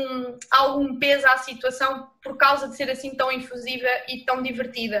algum peso à situação por causa de ser assim tão infusiva e tão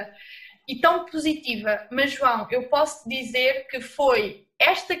divertida e tão positiva, mas João, eu posso dizer que foi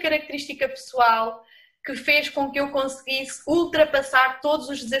esta característica pessoal que fez com que eu conseguisse ultrapassar todos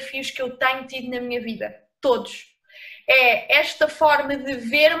os desafios que eu tenho tido na minha vida, todos. É esta forma de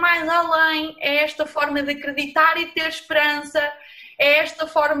ver mais além, é esta forma de acreditar e ter esperança, é esta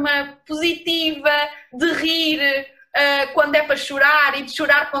forma positiva de rir quando é para chorar e de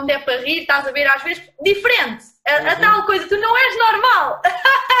chorar quando é para rir, estás a ver, às vezes diferente, a tal coisa, tu não és normal.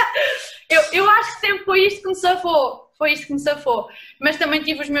 eu acho que sempre foi isto que me safou, mas também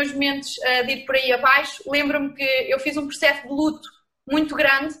tive os meus momentos de ir por aí abaixo. Lembro-me que eu fiz um processo de luto muito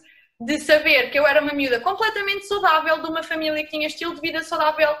grande, de saber que eu era uma miúda completamente saudável, de uma família que tinha estilo de vida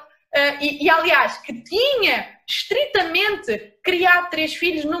saudável e aliás, que tinha estritamente criado 3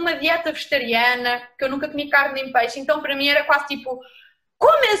 filhos numa dieta vegetariana, que eu nunca comi carne nem peixe, então para mim era quase tipo,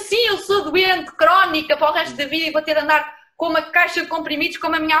 como assim eu sou doente, crónica para o resto da vida e vou ter de andar com uma caixa de comprimidos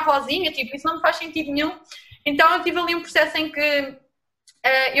como a minha avózinha, tipo, isso não me faz sentido nenhum. Então eu tive ali um processo em que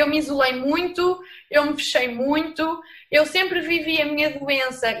eu me isolei muito, eu me fechei muito, eu sempre vivi a minha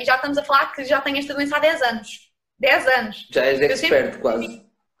doença, e já estamos a falar que já tenho esta doença há 10 anos. 10 anos. Já és expert quase.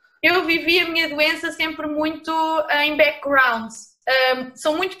 Eu vivi a minha doença sempre muito em background.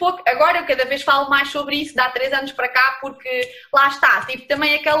 São muito pouco, agora eu cada vez falo mais sobre isso, dá 3 anos para cá, porque lá está, tive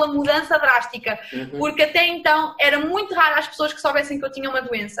também aquela mudança drástica, porque até então era muito raro as pessoas que soubessem que eu tinha uma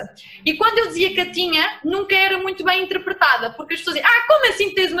doença, e quando eu dizia que a tinha, nunca era muito bem interpretada, porque as pessoas diziam, como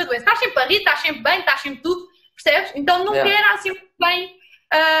assim tens uma doença? Estás sempre a rir, estás sempre bem, estás sempre tudo, percebes? Então nunca era assim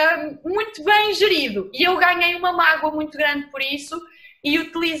muito bem gerido, e eu ganhei uma mágoa muito grande por isso, e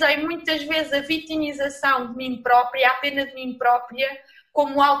utilizei muitas vezes a vitimização de mim própria, a pena de mim própria,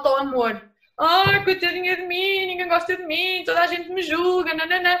 como auto-amor. Coitadinha de mim, ninguém gosta de mim, toda a gente me julga,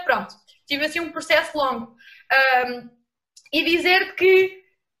 nananã. Pronto, tive assim um processo longo. E dizer que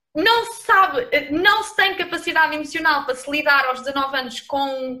não se tem capacidade emocional para se lidar aos 19 anos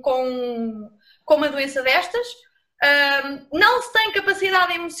com uma doença destas. Não se tem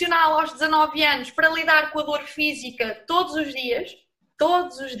capacidade emocional aos 19 anos para lidar com a dor física todos os dias,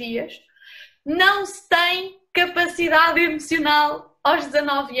 não se tem capacidade emocional aos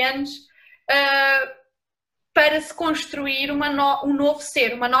 19 anos para se construir um novo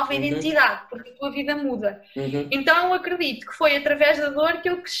ser, uma nova identidade, porque a tua vida muda. Então eu acredito que foi através da dor que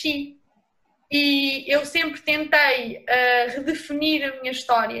eu cresci. e eu sempre tentei redefinir a minha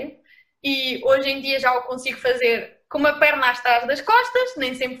história e hoje em dia já o consigo fazer com uma perna atrás das costas,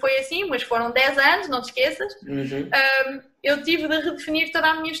 nem sempre foi assim, mas foram 10 anos, não te esqueças. Eu tive de redefinir toda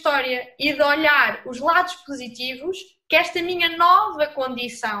a minha história e de olhar os lados positivos que esta minha nova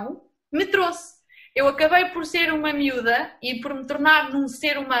condição me trouxe. Eu acabei por ser uma miúda e por me tornar num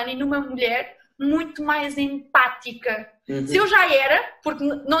ser humano e numa mulher muito mais empática. Se eu já era, porque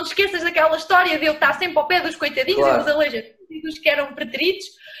não te esqueças daquela história de eu estar sempre ao pé dos coitadinhos e dos aleijados e dos que eram preteridos,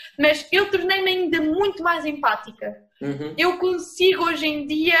 mas eu tornei-me ainda muito mais empática. Eu consigo hoje em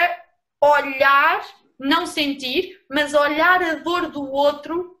dia olhar, não sentir, mas olhar a dor do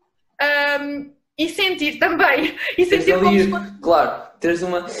outro e sentir também. E sentir como se fosse... Claro, teres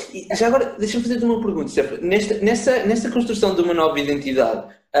uma... E já agora, deixa-me fazer-te uma pergunta, Stephanie. Nessa construção de uma nova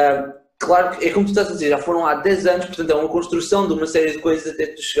identidade, claro que é como tu estás a dizer, já foram há 10 anos, portanto é uma construção de uma série de coisas até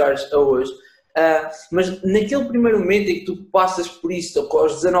tu chegares a hoje. Mas naquele primeiro momento em que tu passas por isso, ou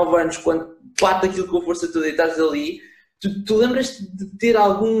aos 19 anos, quando bate aquilo com a força toda e estás ali, tu lembras-te de ter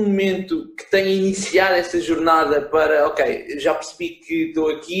algum momento que tenha iniciado essa jornada para, ok, já percebi que estou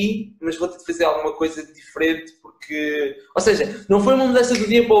aqui, mas vou ter de fazer alguma coisa diferente porque... Ou seja, não foi uma mudança do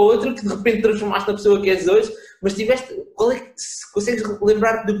dia para o outro que de repente transformaste na pessoa que és hoje, mas tiveste... Qual é que consegues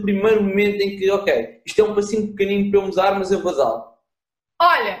lembrar-te do primeiro momento em que, ok, isto é um passinho pequenino para eu mudar, mas eu vou dar?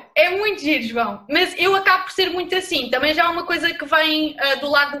 Olha, é muito giro, João, mas eu acabo por ser muito assim. Também já é uma coisa que vem do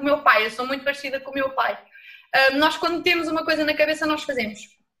lado do meu pai, eu sou muito parecida com o meu pai. Nós quando temos uma coisa na cabeça nós fazemos.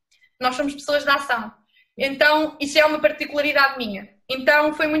 Nós somos pessoas de ação. Então isso é uma particularidade minha.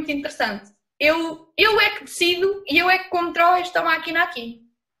 Então foi muito interessante. Eu é que decido e eu é que controlo esta máquina aqui.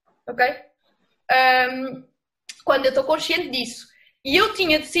 Ok? Quando eu estou consciente disso. E eu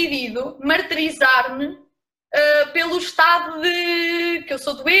tinha decidido martirizar-me pelo estado de que eu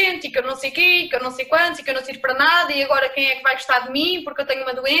sou doente e que eu não sei o quê, que eu não sei quantos e que eu não sirvo para nada e agora quem é que vai gostar de mim porque eu tenho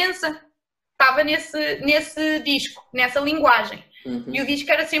uma doença. Estava nesse disco, nessa linguagem. E o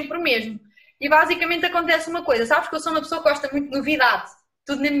disco era sempre o mesmo. E basicamente acontece uma coisa, sabes que eu sou uma pessoa que gosta muito de novidade.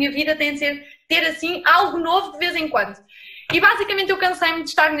 Tudo na minha vida tem de ter assim algo novo de vez em quando. E basicamente eu cansei-me de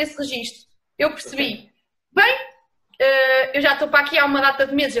estar nesse registro. Eu percebi, bem, eu já estou para aqui há uma data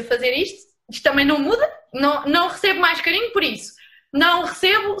de meses a fazer isto também não muda, não recebo mais carinho por isso. Não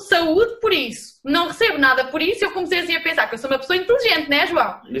recebo saúde por isso. Não recebo nada por isso. Eu comecei assim a pensar que eu sou uma pessoa inteligente, não é,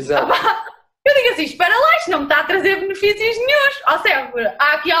 João? Exato. Eu digo assim, espera lá, isto não me está a trazer benefícios nenhuns. Ou seja,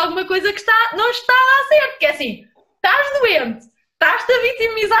 há aqui alguma coisa que não está a ser. Porque é assim, estás doente, estás-te a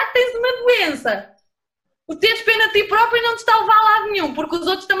vitimizar que tens uma doença. O teres pena de ti próprio não te está a levar a lado nenhum, porque os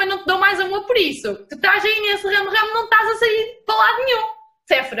outros também não te dão mais amor por isso. Tu estás aí nesse ramo, não estás a sair para lado nenhum.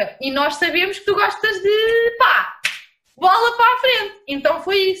 Séfora, e nós sabemos que tu gostas de bola para a frente. Então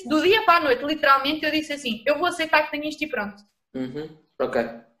foi isso, do dia para a noite, literalmente eu disse assim, eu vou aceitar que tenho isto e pronto. Ok.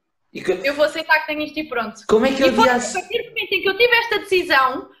 Eu vou aceitar que tenho isto e pronto. Como é que eu a partir do momento em que eu tive esta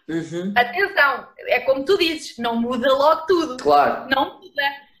decisão, atenção, é como tu dizes, não muda logo tudo. Claro. Não muda.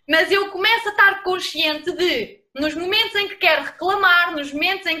 Mas eu começo a estar consciente de, nos momentos em que quero reclamar, nos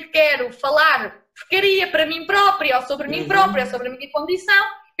momentos em que quero falar porcaria para mim própria, ou sobre mim própria, ou sobre a minha condição,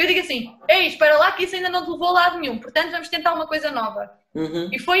 eu digo assim, ei, espera lá que isso ainda não te levou a lado nenhum, portanto vamos tentar uma coisa nova.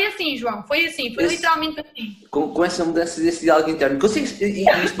 E foi assim, João, foi assim, foi literalmente assim. Com essa mudança desse diálogo interno, consegues, e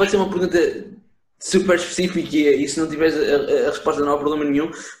isto pode ser uma pergunta super específica e se não tiveres a resposta não há problema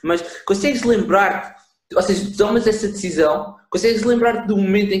nenhum, mas consegues lembrar, ou seja, tomas essa decisão, consegues lembrar-te do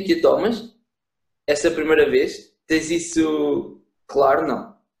momento em que a tomas, essa primeira vez, tens isso claro,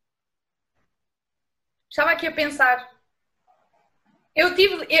 não? Estava aqui a pensar.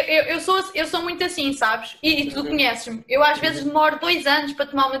 Eu sou muito assim, sabes? E tu conheces-me. Eu às vezes demoro 2 anos para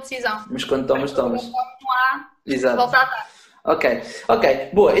tomar uma decisão. Mas quando tomas. Não há. Exato. Volta a dar. Ok.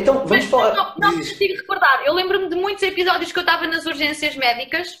 Boa, então vamos falar... Não consigo recordar. Eu lembro-me de muitos episódios que eu estava nas urgências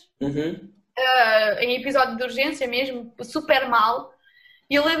médicas. Em episódio de urgência mesmo, super mal.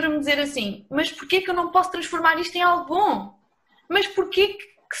 E eu lembro-me de dizer assim, mas porquê que eu não posso transformar isto em algo bom? Mas porquê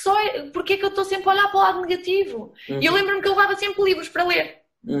que eu estou sempre a olhar para o lado negativo? E eu lembro-me que eu levava sempre livros para ler.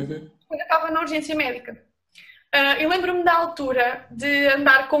 Quando eu estava na urgência médica. Eu lembro-me da altura de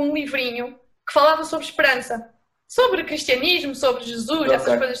andar com um livrinho que falava sobre esperança. Sobre cristianismo, sobre Jesus,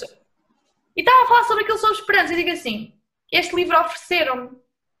 essas coisas. E estava a falar sobre aquilo sobre esperança. E digo assim, este livro ofereceram-me.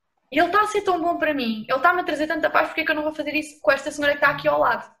 E ele está a ser tão bom para mim. Ele está-me a trazer tanta paz. Porque é que eu não vou fazer isso com esta senhora que está aqui ao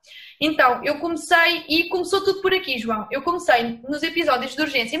lado? Então, eu comecei, e começou tudo por aqui, João. Eu comecei nos episódios de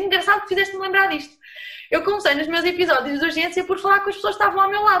urgência. E é engraçado que fizeste-me lembrar disto. Eu comecei nos meus episódios de urgência por falar com as pessoas que estavam ao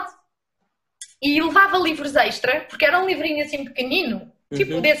meu lado. E levava livros extra, porque era um livrinho assim pequenino,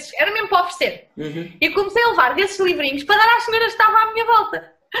 Tipo, Uhum. desses, era mesmo para oferecer. Uhum. E comecei a levar desses livrinhos para dar às senhoras que estavam à minha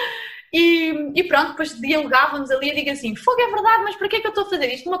volta. E pronto, depois dialogávamos ali e digo assim, fogo, é verdade, mas para que é que eu estou a fazer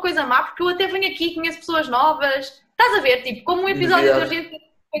isto? Uma coisa má, porque eu até venho aqui, conheço pessoas novas. Estás a ver, tipo, como um episódio de urgência,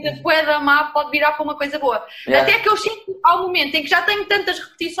 coisa poeda má pode virar para uma coisa boa. Yeah. Até que eu chego ao momento em que já tenho tantas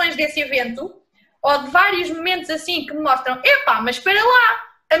repetições desse evento, ou de vários momentos assim que me mostram, epá, mas espera lá,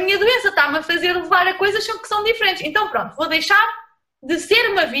 a minha doença está-me a fazer levar a coisas que são diferentes. Então pronto, vou deixar de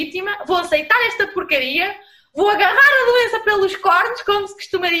ser uma vítima, vou aceitar esta porcaria, vou agarrar a doença pelos cornos, como se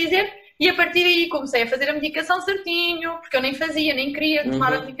costuma dizer, e a partir daí comecei a fazer a medicação certinho, porque eu nem fazia, nem queria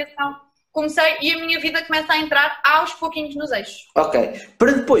tomar a medicação. Comecei e a minha vida começa a entrar aos pouquinhos nos eixos. Ok.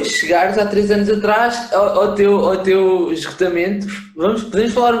 Para depois chegares há 3 anos atrás ao teu esgotamento,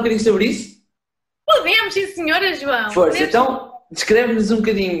 podemos falar um bocadinho sobre isso? Podemos, sim senhora, João. Força, Podemos. então descreve-nos um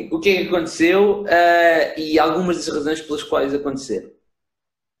bocadinho o que é que aconteceu e algumas das razões pelas quais aconteceram.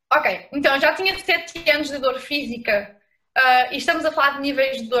 Ok, então já tinha 7 anos de dor física e estamos a falar de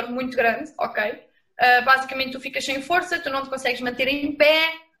níveis de dor muito grandes, ok? Basicamente tu ficas sem força, tu não te consegues manter em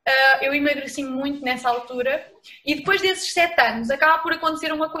pé, eu emagreci muito nessa altura e depois desses 7 anos acaba por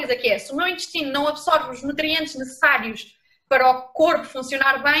acontecer uma coisa que é, se o meu intestino não absorve os nutrientes necessários para o corpo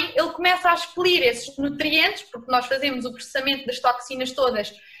funcionar bem, ele começa a expelir esses nutrientes, porque nós fazemos o processamento das toxinas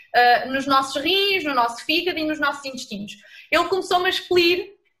todas nos nossos rins, no nosso fígado e nos nossos intestinos. Ele começou-me a expelir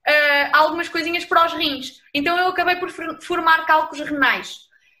algumas coisinhas para os rins. Então eu acabei por formar cálculos renais.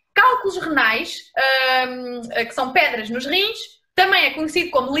 Cálculos renais, que são pedras nos rins, também é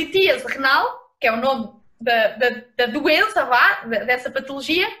conhecido como litíase renal, que é o nome da doença, dessa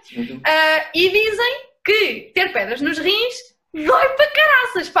patologia, e dizem que ter pedras nos rins dói para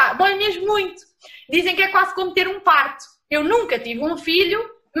caraças, pá, dói mesmo muito. Dizem que é quase como ter um parto. Eu nunca tive um filho,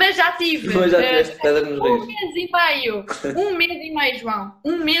 mas já tive Mas já tiveste pedra nos rins. 1 mês e meio. 1 mês e meio, João.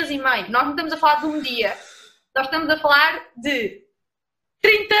 1 mês e meio. Nós não estamos a falar de um dia. Nós estamos a falar de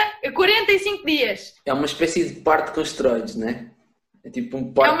 45 dias. É uma espécie de parto com esteroides, não é? É tipo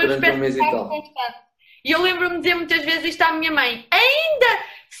um parto durante um mês e tal. Constante. E eu lembro-me de dizer muitas vezes isto à minha mãe. Ainda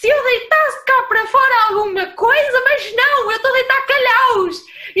se eu deitasse cá para fora alguma coisa, mas não, eu estou a deitar calhaus.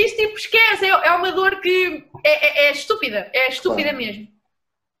 Isto tipo esquece, é uma dor que é estúpida, Claro. mesmo.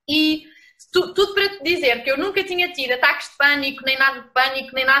 E tudo para te dizer que eu nunca tinha tido ataques de pânico, nem nada de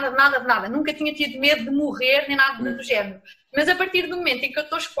pânico, nem nada de nada de nada. Nunca tinha tido medo de morrer, nem nada do género. Mas a partir do momento em que eu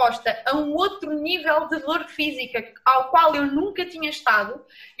estou exposta a um outro nível de dor física ao qual eu nunca tinha estado,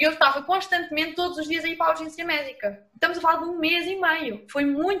 eu estava constantemente todos os dias a ir para a urgência médica. Estamos a falar de 1 mês e meio. Foi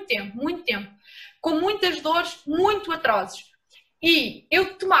muito tempo. Com muitas dores muito atrozes. E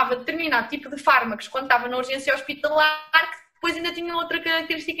eu tomava determinado tipo de fármacos quando estava na urgência hospitalar, que depois ainda tinha outra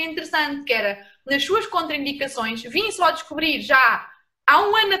característica interessante, que era, nas suas contraindicações, vim só descobrir já há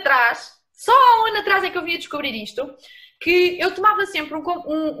 1 ano atrás, só há 1 ano atrás é que eu vim a descobrir isto, que eu tomava sempre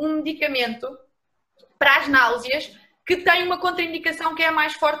um medicamento para as náuseas que tem uma contraindicação que é a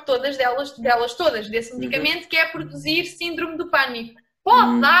mais forte de todas delas todas, desse medicamento, que é produzir síndrome do pânico.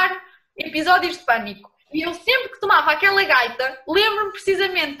 Pode dar episódios de pânico. E eu sempre que tomava aquela gaita, lembro-me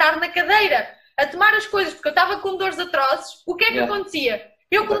precisamente de estar na cadeira a tomar as coisas, porque eu estava com dores atrozes, o que é que acontecia?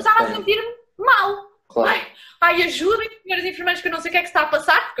 Eu começava a sentir-me mal. Claro. Ai, ajudem, senhoras enfermeiras, que eu não sei o que é que está a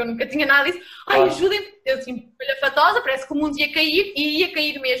passar, porque eu nunca tinha nada disso. Ai, Claro. ajudem, eu assim, palhafatosa, parece que o mundo ia cair, e ia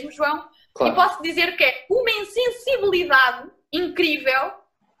cair mesmo, João. Claro. E posso dizer que é uma insensibilidade incrível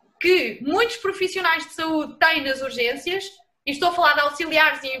que muitos profissionais de saúde têm nas urgências, e estou a falar de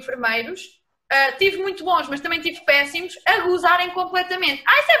auxiliares e enfermeiros, tive muito bons, mas também tive péssimos, a gozarem completamente.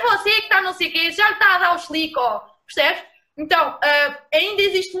 Ah, isso é você que está não sei o quê, já lhe está a dar o chlico, percebes? Então, ainda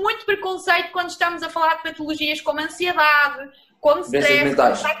existe muito preconceito quando estamos a falar de patologias como ansiedade, como stress,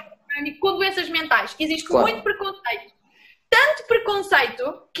 com doenças mentais. Existe muito preconceito. Tanto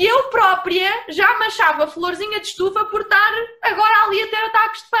preconceito que eu própria já me achava florzinha de estufa por estar agora ali a ter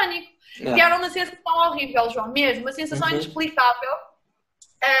ataques de pânico. Que era uma sensação horrível, João, mesmo. Uma sensação inexplicável.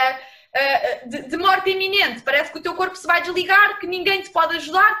 De morte iminente. Parece que o teu corpo se vai desligar, que ninguém te pode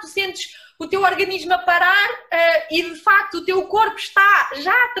ajudar, tu sentes o teu organismo a parar e de facto o teu corpo está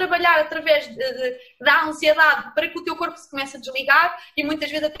já a trabalhar através da ansiedade para que o teu corpo se comece a desligar e muitas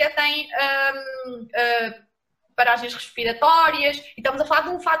vezes até tem paragens respiratórias e estamos a falar de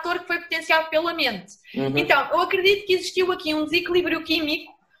um fator que foi potenciado pela mente. Então, eu acredito que existiu aqui um desequilíbrio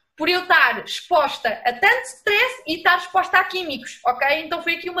químico por eu estar exposta a tanto stress e estar exposta a químicos, ok? Então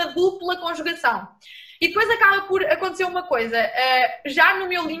foi aqui uma dupla conjugação. E depois acaba por acontecer uma coisa, já no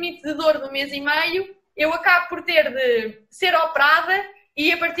meu limite de dor do 1 mês e meio, eu acabo por ter de ser operada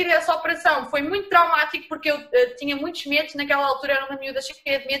e a partir dessa operação foi muito traumático porque eu tinha muitos medos, naquela altura era uma miúda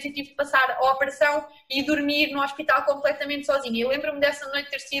cheia de medos e tive de passar a operação e dormir no hospital completamente sozinha. E lembro-me dessa noite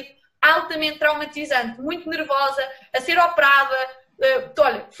ter sido altamente traumatizante, muito nervosa, a ser operada,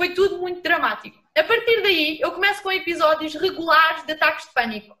 olha, foi tudo muito dramático. A partir daí eu começo com episódios regulares de ataques de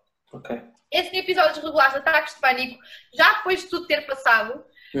pânico. Ok. Esses episódios regulares de ataques de pânico, já depois de tudo ter passado,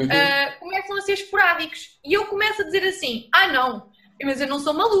 começam a ser esporádicos. E eu começo a dizer assim, não, mas eu não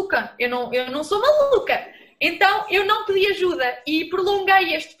sou maluca, eu não sou maluca. Então eu não pedi ajuda e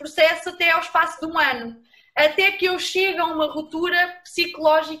prolonguei este processo até ao espaço de 1 ano. Até que eu chego a uma ruptura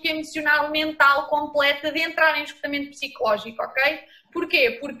psicológica, emocional, mental completa de entrar em esgotamento psicológico, ok?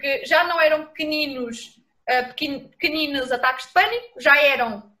 Porquê? Porque já não eram pequeninos ataques de pânico, já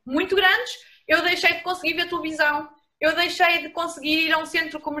eram muito grandes, eu deixei de conseguir ver televisão, eu deixei de conseguir ir a um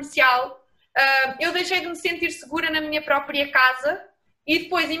centro comercial, eu deixei de me sentir segura na minha própria casa e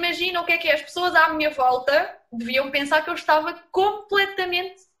depois imagina o que é as pessoas à minha volta deviam pensar que eu estava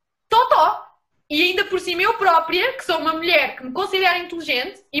completamente totó. E ainda por cima eu própria, que sou uma mulher que me considera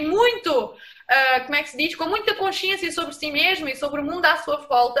inteligente e muito, como é que se diz, com muita consciência sobre si mesma e sobre o mundo à sua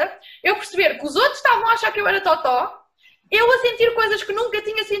volta, eu perceber que os outros estavam a achar que eu era totó, eu a sentir coisas que nunca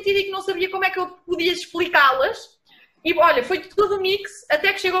tinha sentido e que não sabia como é que eu podia explicá-las. E olha, foi tudo um mix,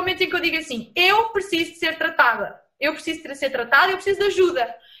 até que chegou o momento em que eu digo assim, eu preciso de ser tratada, eu preciso de ser tratada, eu preciso de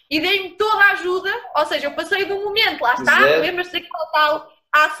ajuda. E dei-me toda a ajuda, ou seja, eu passei de um momento, lá está, lembras-te daquela tal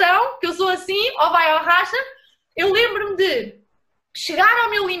ação, que eu sou assim, ou vai ou racha, eu lembro-me de chegar ao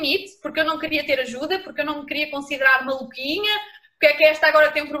meu limite, porque eu não queria ter ajuda, porque eu não me queria considerar maluquinha, porque é que esta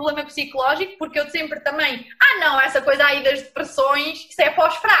agora tem um problema psicológico, porque eu sempre também, não, essa coisa aí das depressões, isso é para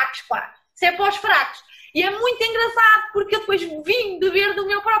os fracos, pá, isso é para os fracos. E é muito engraçado, porque eu depois vim beber do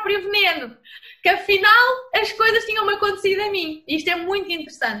meu próprio veneno, que afinal as coisas tinham-me acontecido a mim, e isto é muito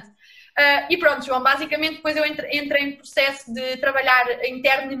interessante. E pronto, João, basicamente depois eu entrei em processo de trabalhar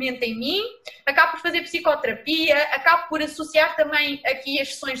internamente em mim, acabo por fazer psicoterapia, acabo por associar também aqui as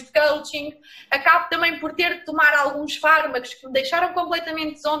sessões de coaching, acabo também por ter de tomar alguns fármacos que me deixaram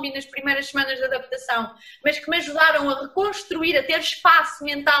completamente zombie nas primeiras semanas de adaptação, mas que me ajudaram a reconstruir, a ter espaço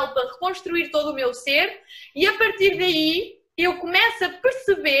mental para reconstruir todo o meu ser, e a partir daí eu começo a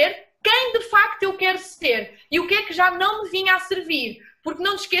perceber quem de facto eu quero ser e o que é que já não me vinha a servir. Porque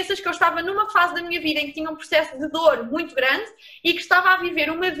não te esqueças que eu estava numa fase da minha vida em que tinha um processo de dor muito grande e que estava a viver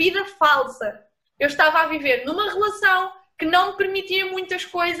uma vida falsa. Eu estava a viver numa relação que não me permitia muitas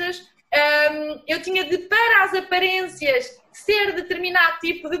coisas. Eu tinha de, para as aparências, ser determinado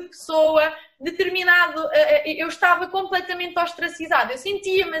tipo de pessoa, eu estava completamente ostracizada. Eu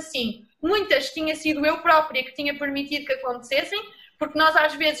sentia-me assim. Muitas tinha sido eu própria que tinha permitido que acontecessem, porque nós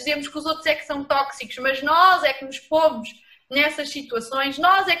às vezes dizemos que os outros é que são tóxicos, mas nós é que nos pomos nessas situações,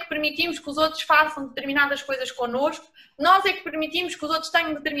 nós é que permitimos que os outros façam determinadas coisas connosco, nós é que permitimos que os outros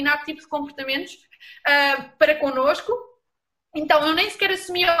tenham determinado tipo de comportamentos para connosco. Então eu nem sequer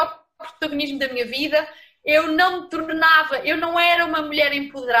assumia o protagonismo da minha vida, eu não era uma mulher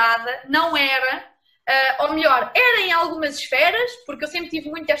empoderada, não era, ou melhor, era em algumas esferas, porque eu sempre tive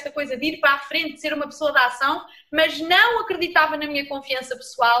muito esta coisa de ir para a frente, de ser uma pessoa da ação, mas não acreditava na minha confiança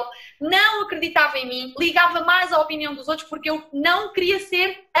pessoal, não acreditava em mim, ligava mais à opinião dos outros porque eu não queria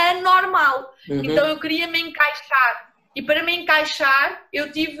ser anormal. Então eu queria me encaixar. E para me encaixar,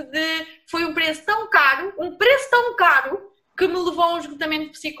 foi um preço tão caro, que me levou a um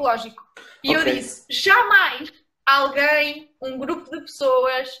esgotamento psicológico. E eu disse, jamais alguém, um grupo de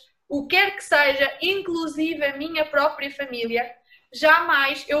pessoas, o que quer que seja, inclusive a minha própria família,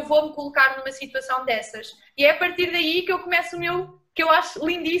 jamais eu vou me colocar numa situação dessas. E é a partir daí que eu começo o meu, que eu acho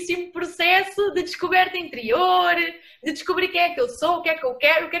lindíssimo, processo de descoberta interior, de descobrir quem é que eu sou, o que é que eu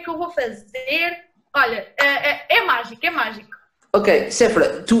quero, o que é que eu vou fazer. Olha, é mágico, é mágico. Ok,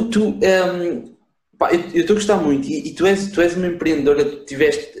 Séfora, eu estou a gostar muito e tu és uma empreendedora, tu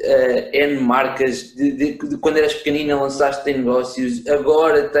tiveste N marcas, de quando eras pequenina lançaste em negócios,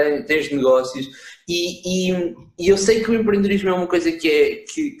 agora tens negócios e eu sei que o empreendedorismo é uma coisa que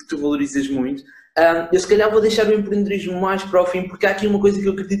tu valorizas muito. Eu se calhar vou deixar o empreendedorismo mais para o fim, porque há aqui uma coisa que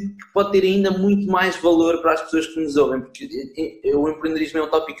eu acredito que pode ter ainda muito mais valor para as pessoas que nos ouvem, porque o empreendedorismo é um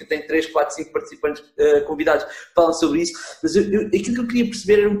tópico que tem 3, 4, 5 participantes convidados que falam sobre isso, mas aquilo que eu queria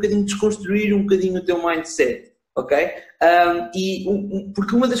perceber era um bocadinho desconstruir um bocadinho o teu mindset, ok?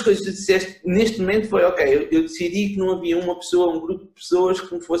 Porque uma das coisas que tu disseste neste momento foi, ok, eu decidi que não havia uma pessoa, um grupo de pessoas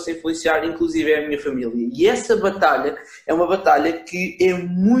que me fossem influenciar, inclusive a minha família. E essa batalha é uma batalha que é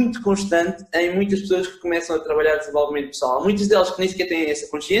muito constante em muitas pessoas que começam a trabalhar desenvolvimento pessoal. Há muitas delas que nem sequer têm essa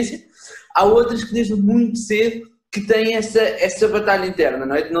consciência, há outras que desde muito cedo que têm essa batalha interna,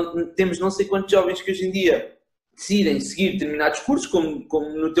 não é? Temos não sei quantos jovens que hoje em dia decidem seguir determinados cursos, como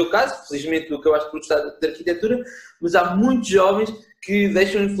no teu caso, felizmente tu acabaste por gostar de arquitetura, mas há muitos jovens que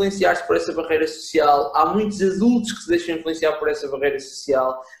deixam influenciar-se por essa barreira social, há muitos adultos que se deixam influenciar por essa barreira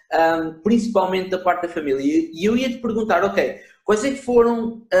social, principalmente da parte da família. E eu ia-te perguntar, ok, quais é que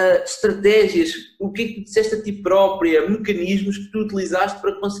foram estratégias, o que é que tu disseste a ti própria, mecanismos que tu utilizaste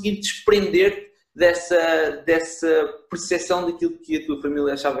para conseguir desprender dessa percepção daquilo que a tua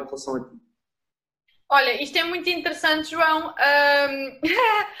família achava em relação a ti? Olha, isto é muito interessante, João,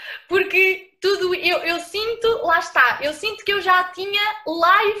 porque eu sinto, lá está, eu sinto que eu já tinha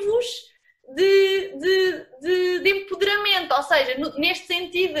laivos de empoderamento, ou seja, neste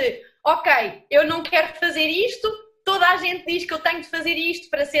sentido de, ok, eu não quero fazer isto, toda a gente diz que eu tenho de fazer isto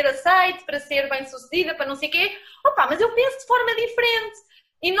para ser aceite, para ser bem-sucedida, para não sei o quê, mas eu penso de forma diferente.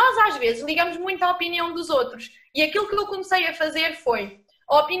 E nós às vezes ligamos muito à opinião dos outros, e aquilo que eu comecei a fazer foi,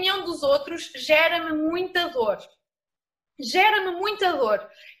 a opinião dos outros gera-me muita dor. Gera-me muita dor.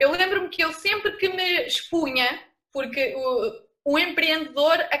 Eu lembro-me que eu sempre que me expunha, porque o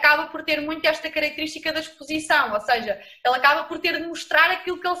empreendedor acaba por ter muito esta característica da exposição, ou seja, ele acaba por ter de mostrar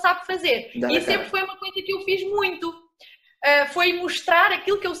aquilo que ele sabe fazer. E sempre foi uma coisa que eu fiz muito. Foi mostrar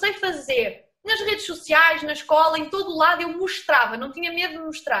aquilo que eu sei fazer. Nas redes sociais, na escola, em todo o lado eu mostrava, não tinha medo de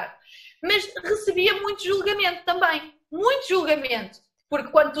mostrar. Mas recebia muito julgamento também. Muito julgamento. Porque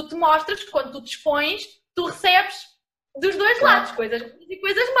quando tu te mostras, quando tu te expões, tu recebes dos dois lados, coisas boas e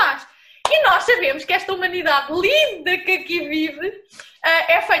coisas más. E nós sabemos que esta humanidade linda que aqui vive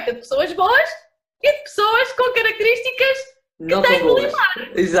é feita de pessoas boas e de pessoas com características que têm de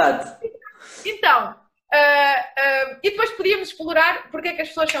limar. Exato. Então, e depois podíamos explorar porque é que as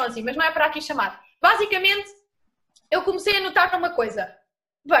pessoas são assim, mas não é para aqui chamar. Basicamente, eu comecei a notar uma coisa.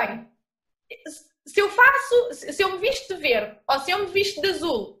 Bem, se eu me visto de verde ou se eu me visto de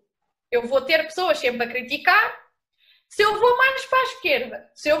azul, eu vou ter pessoas sempre a criticar. Se eu vou mais para a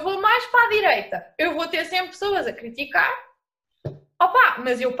esquerda, se eu vou mais para a direita, eu vou ter sempre pessoas a criticar.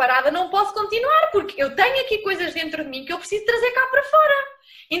 Mas eu parada não posso continuar, porque eu tenho aqui coisas dentro de mim que eu preciso trazer cá para fora.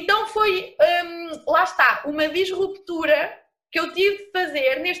 Então foi, lá está, uma disruptura que eu tive de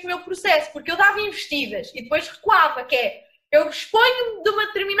fazer neste meu processo, porque eu dava investidas e depois recuava, que é, eu exponho-me de uma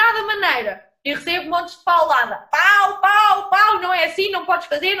determinada maneira e recebo montes de paulada. Pau, pau, pau, não é assim, não podes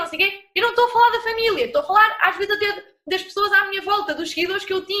fazer, não sei o quê. E não estou a falar da família, estou a falar às vezes até das pessoas à minha volta, dos seguidores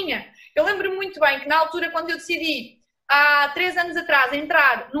que eu tinha. Eu lembro-me muito bem que na altura, quando eu decidi, há 3 anos atrás,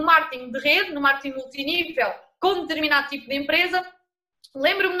 entrar no marketing de rede, no marketing multinível, com um determinado tipo de empresa,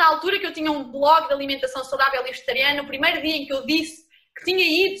 lembro-me na altura que eu tinha um blog de alimentação saudável e vegetariana, no primeiro dia em que eu disse que tinha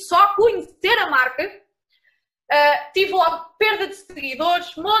ido só conhecer a marca, tive logo perda de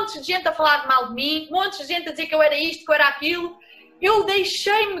seguidores, montes de gente a falar mal de mim, montes de gente a dizer que eu era isto, que eu era aquilo. Eu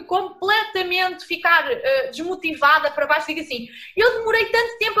deixei-me completamente ficar desmotivada para baixo. Digo assim, eu demorei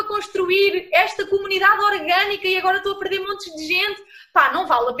tanto tempo a construir esta comunidade orgânica e agora estou a perder montes de gente. Não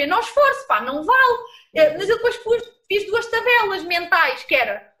vale a pena o esforço, não vale. Mas eu depois fiz 2 tabelas mentais, que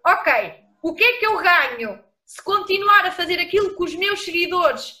era, ok, o que é que eu ganho se continuar a fazer aquilo que os meus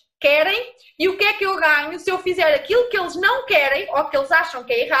seguidores querem e o que é que eu ganho se eu fizer aquilo que eles não querem ou que eles acham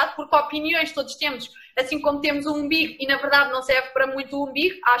que é errado, porque opiniões todos temos, assim como temos um umbigo e na verdade não serve para muito o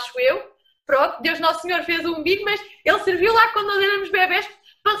umbigo, acho eu. Pronto, Deus Nosso Senhor fez o umbigo, mas ele serviu lá quando nós éramos bebés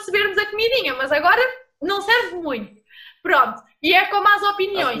para recebermos a comidinha, mas agora não serve muito. Pronto, e é como as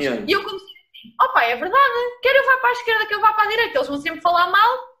opiniões. E eu comecei assim, é verdade, quer eu vá para a esquerda, quer eu vá para a direita, eles vão sempre falar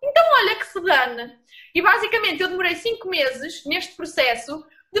mal, então olha que se dane. E basicamente eu demorei 5 meses neste processo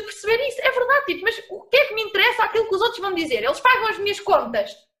de perceber isso. É verdade, mas o que é que me interessa aquilo que os outros vão dizer? Eles pagam as minhas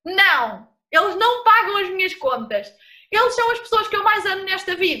contas? Não! Eles não pagam as minhas contas. Eles são as pessoas que eu mais amo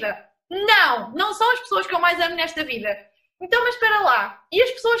nesta vida? Não! Não são as pessoas que eu mais amo nesta vida. Então, mas espera lá. E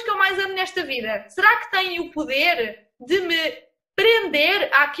as pessoas que eu mais amo nesta vida? Será que têm o poder de me prender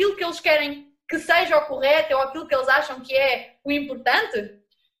àquilo que eles querem que seja o correto ou aquilo que eles acham que é o importante?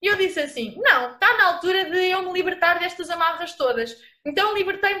 E eu disse assim, não, está na altura de eu me libertar destas amarras todas. Então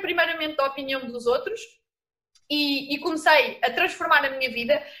libertei-me primeiramente da opinião dos outros e comecei a transformar a minha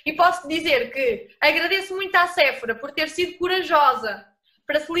vida e posso dizer que agradeço muito à Séfora por ter sido corajosa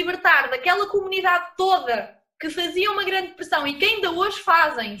para se libertar daquela comunidade toda que fazia uma grande pressão e que ainda hoje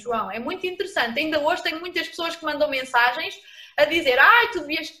fazem, João, é muito interessante. Ainda hoje tenho muitas pessoas que mandam mensagens a dizer tu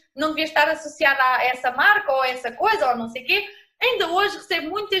não devias estar associada a essa marca ou a essa coisa ou não sei o quê. Ainda hoje recebo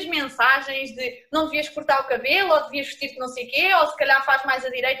muitas mensagens de não devias cortar o cabelo, ou devias vestir-te não sei o quê, ou se calhar faz mais à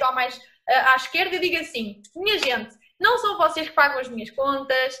direita ou mais à esquerda. Eu digo assim, minha gente, não são vocês que pagam as minhas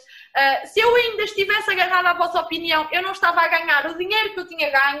contas. Se eu ainda estivesse agarrada à vossa opinião, eu não estava a ganhar o dinheiro que eu tinha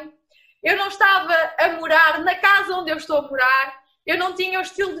ganho, eu não estava a morar na casa onde eu estou a morar, eu não tinha o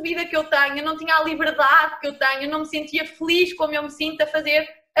estilo de vida que eu tenho, eu não tinha a liberdade que eu tenho, eu não me sentia feliz como eu me sinto a fazer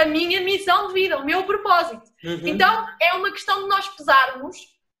a minha missão de vida, o meu propósito. Então, é uma questão de nós pesarmos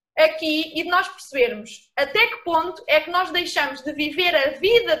aqui e de nós percebermos até que ponto é que nós deixamos de viver a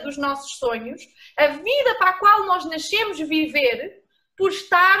vida dos nossos sonhos, a vida para a qual nós nascemos viver, por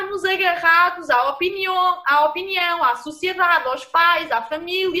estarmos agarrados à opinião, à sociedade, aos pais, à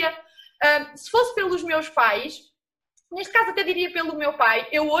família. Se fosse pelos meus pais, neste caso até diria pelo meu pai,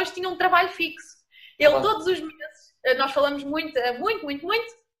 eu hoje tinha um trabalho fixo. Ele todos os meses, nós falamos muito,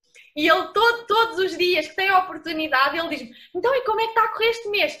 e ele todos os dias que tem a oportunidade, ele diz-me, então e como é que está a correr este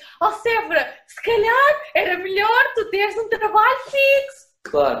mês? Oh Sévera, se calhar era melhor tu teres um trabalho fixo.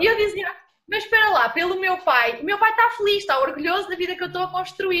 Claro. E eu dizia, mas espera lá, pelo meu pai, o meu pai está feliz, está orgulhoso da vida que eu estou a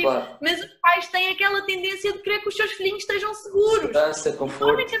construir, claro. Mas os pais têm aquela tendência de querer que os seus filhinhos estejam seguros. Segurança,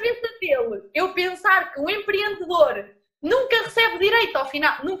 conforto. Na cabeça dele, eu pensar que um empreendedor nunca recebe direito ao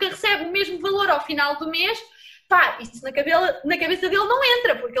final, nunca recebe o mesmo valor ao final do mês, pá, isso na cabeça dele não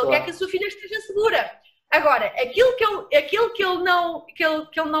entra, porque ele quer que a sua filha esteja segura. Agora, aquilo que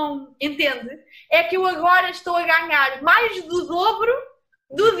ele não entende é que eu agora estou a ganhar mais do dobro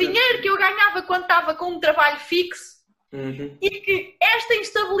do dinheiro que eu ganhava quando estava com um trabalho fixo, e que esta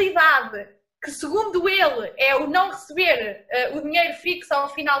instabilidade, que segundo ele é o não receber o dinheiro fixo ao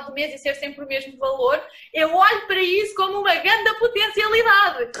final do mês e ser sempre o mesmo valor, eu olho para isso como uma grande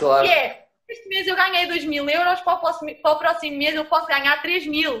potencialidade. Claro. Que é, este mês eu ganhei 2.000 euros, para o próximo mês eu posso ganhar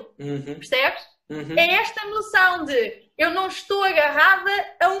 3.000. Percebes? É esta noção de eu não estou agarrada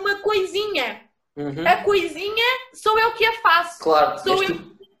a uma coisinha. A coisinha sou eu que a faço. Claro. Sou eu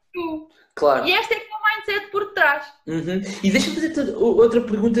que Claro. E este é que é o mindset por trás. E deixa-me fazer outra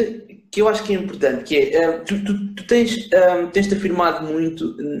pergunta que eu acho que é importante, que é, tu tens-te afirmado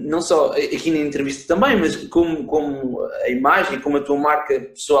muito, não só aqui na entrevista também, mas como a imagem, como a tua marca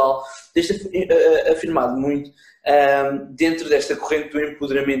pessoal, tens-te afirmado muito dentro desta corrente do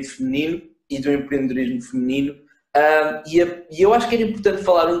empoderamento feminino e do empreendedorismo feminino, e eu acho que era importante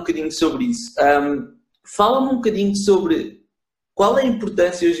falar um bocadinho sobre isso. Fala-me um bocadinho sobre qual é a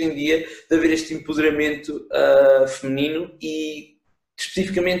importância hoje em dia de haver este empoderamento feminino e,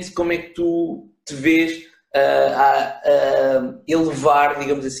 especificamente, como é que tu te vês a elevar,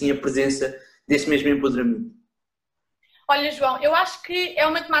 digamos assim, a presença desse mesmo empoderamento? Olha, João, eu acho que é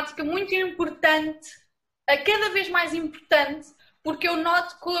uma temática muito importante, cada vez mais importante, porque eu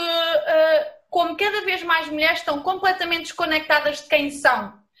noto que como cada vez mais mulheres estão completamente desconectadas de quem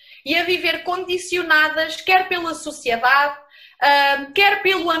são e a viver condicionadas, quer pela sociedade, quer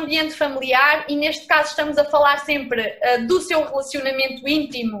pelo ambiente familiar, e neste caso estamos a falar sempre do seu relacionamento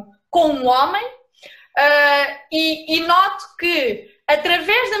íntimo com um homem, e noto que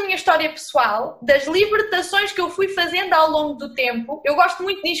através da minha história pessoal, das libertações que eu fui fazendo ao longo do tempo, eu gosto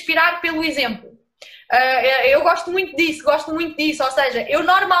muito de inspirar pelo exemplo. Eu gosto muito disso, ou seja, eu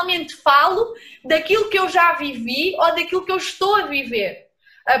normalmente falo daquilo que eu já vivi ou daquilo que eu estou a viver.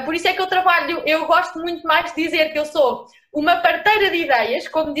 Por isso é que eu gosto muito mais de dizer que eu sou uma parteira de ideias,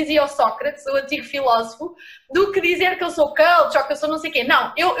 como dizia o Sócrates, o antigo filósofo, do que dizer que eu sou coach ou que eu sou não sei o quê.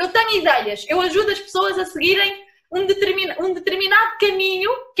 Não, eu tenho ideias, eu ajudo as pessoas a seguirem um determinado caminho,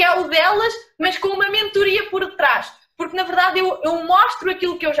 que é o delas, mas com uma mentoria por detrás. Porque, na verdade, eu mostro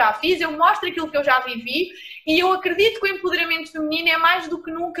aquilo que eu já fiz, eu mostro aquilo que eu já vivi, e eu acredito que o empoderamento feminino é mais do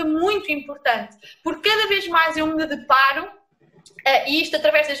que nunca muito importante. Porque cada vez mais eu me deparo, e isto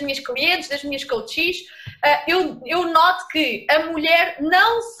através das minhas clientes, das minhas coaches, eu noto que a mulher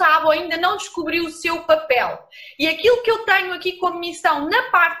não sabe ou ainda não descobriu o seu papel. E aquilo que eu tenho aqui como missão na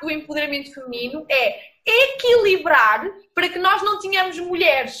parte do empoderamento feminino é equilibrar para que nós não tenhamos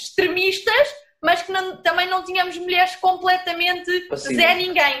mulheres extremistas, mas que também não tínhamos mulheres completamente Zé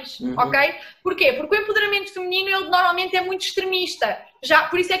Ninguéms, ok? Porquê? Porque o empoderamento feminino, ele normalmente é muito extremista.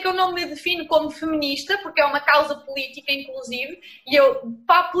 Por isso é que eu não me defino como feminista, porque é uma causa política, inclusive, e eu,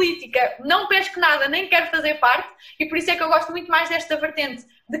 para a política, não pesco nada, nem quero fazer parte, e por isso é que eu gosto muito mais desta vertente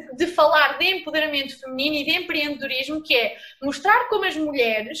de falar de empoderamento feminino e de empreendedorismo, que é mostrar como as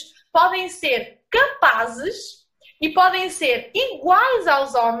mulheres podem ser capazes e podem ser iguais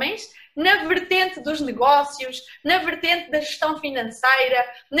aos homens na vertente dos negócios, na vertente da gestão financeira,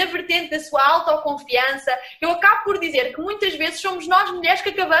 na vertente da sua autoconfiança. Eu acabo por dizer que muitas vezes somos nós mulheres que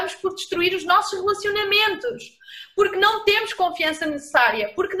acabamos por destruir os nossos relacionamentos, porque não temos confiança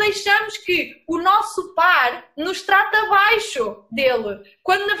necessária, porque deixamos que o nosso par nos trate abaixo dele,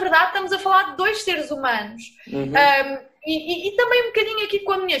 quando na verdade estamos a falar de dois seres humanos. E também um bocadinho aqui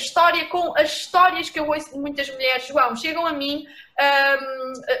com a minha história, com as histórias que eu ouço de muitas mulheres, João, chegam a mim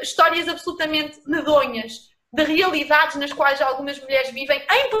histórias absolutamente medonhas, de realidades nas quais algumas mulheres vivem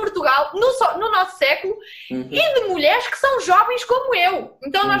em Portugal, no nosso século, e de mulheres que são jovens como eu.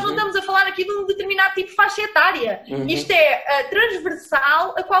 Então nós não estamos a falar aqui de um determinado tipo de faixa etária. Isto é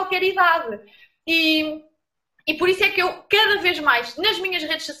transversal a qualquer idade. E por isso é que eu, cada vez mais, nas minhas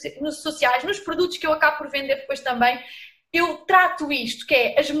redes sociais, nos produtos que eu acabo por vender depois também, eu trato isto, que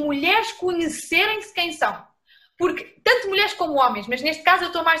é as mulheres conhecerem-se quem são. Porque, tanto mulheres como homens, mas neste caso eu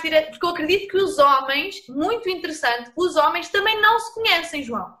estou mais direto, porque eu acredito que os homens, muito interessante, os homens também não se conhecem,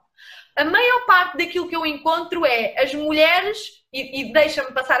 João. A maior parte daquilo que eu encontro é as mulheres, e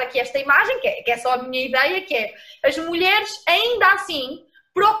deixa-me passar aqui esta imagem, que é só a minha ideia, que é as mulheres ainda assim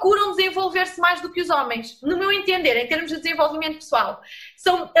procuram desenvolver-se mais do que os homens, no meu entender, em termos de desenvolvimento pessoal.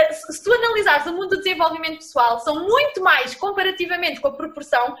 Se tu analisares o mundo do desenvolvimento pessoal, são muito mais, comparativamente com a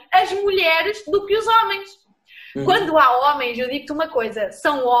proporção, as mulheres do que os homens. Quando há homens, eu digo-te uma coisa,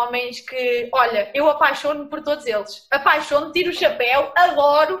 são homens que, olha, eu apaixono-me por todos eles. Apaixono-me, tiro o chapéu,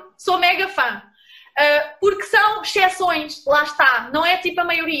 adoro, sou mega fã. Porque são exceções, lá está, não é tipo a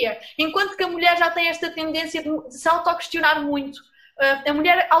maioria. Enquanto que a mulher já tem esta tendência de se autoquestionar muito. A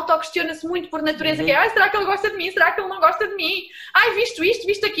mulher autoquestiona-se muito por natureza, que é, será que ele gosta de mim? Será que ele não gosta de mim? Ai, visto isto,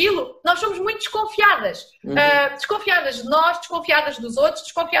 visto aquilo. Nós somos muito desconfiadas. Desconfiadas de nós, desconfiadas dos outros,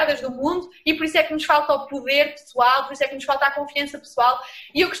 desconfiadas do mundo, e por isso é que nos falta o poder pessoal, por isso é que nos falta a confiança pessoal.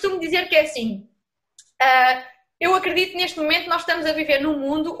 E eu costumo dizer que é assim, eu acredito que neste momento nós estamos a viver num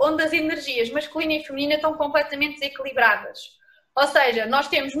mundo onde as energias masculina e feminina estão completamente desequilibradas. Ou seja, nós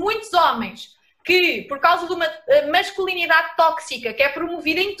temos muitos homens que, por causa de uma masculinidade tóxica que é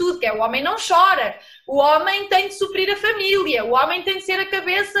promovida em tudo, que é o homem não chora, o homem tem de suprir a família, o homem tem de ser a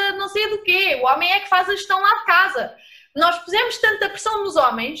cabeça não sei do quê, o homem é que faz a gestão lá de casa. Nós pusemos tanta pressão nos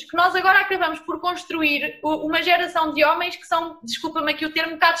homens que nós agora acabamos por construir uma geração de homens que são, desculpa-me aqui o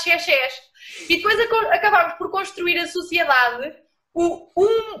termo, um bocado xexés. E depois acabamos por construir a sociedade,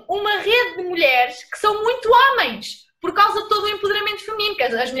 uma rede de mulheres que são muito homens, por causa de todo o empoderamento feminino, que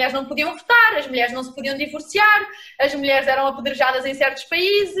as mulheres não podiam votar, as mulheres não se podiam divorciar, as mulheres eram apedrejadas em certos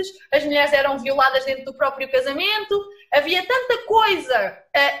países, as mulheres eram violadas dentro do próprio casamento. Havia tanta coisa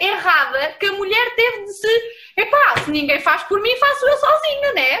errada que a mulher teve de se ninguém faz por mim, faço eu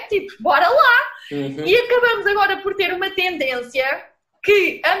sozinha, né? Tipo, bora lá. E acabamos agora por ter uma tendência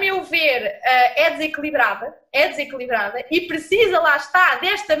que, a meu ver, é desequilibrada e precisa, lá está,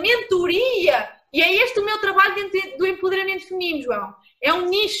 desta mentoria. E é este o meu trabalho dentro do empoderamento feminino, João. É um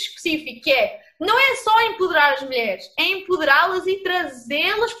nicho específico que não é só empoderar as mulheres, é empoderá-las e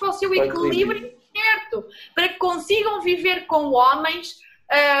trazê-las para o seu equilíbrio certo, para que consigam viver com homens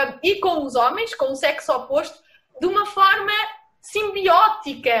e com os homens, com o sexo oposto, de uma forma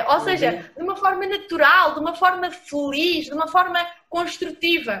simbiótica, ou seja, de uma forma natural, de uma forma feliz, de uma forma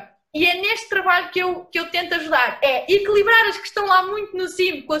construtiva. E é neste trabalho que eu tento ajudar, é equilibrar as que estão lá muito no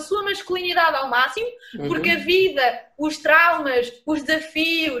cimo com a sua masculinidade ao máximo, porque a vida, os traumas, os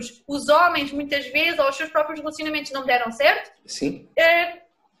desafios, os homens muitas vezes, ou os seus próprios relacionamentos não deram certo. Sim.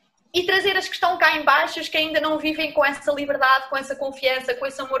 E trazer as que estão cá em baixo, as que ainda não vivem com essa liberdade, com essa confiança, com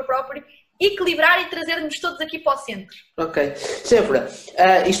esse amor próprio, equilibrar e trazer-nos todos aqui para o centro. Ok. Séfora,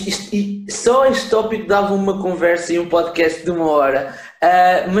 só este tópico dava uma conversa e um podcast de 1 hora,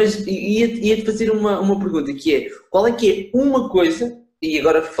 mas ia-te fazer uma pergunta, que é, qual é que é uma coisa, e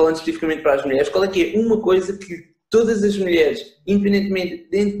agora falando especificamente para as mulheres, qual é que é uma coisa que todas as mulheres,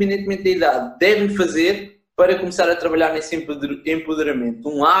 independentemente da idade, devem fazer para começar a trabalhar nesse empoderamento?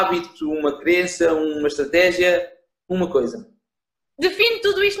 Um hábito, uma crença, uma estratégia, uma coisa. Define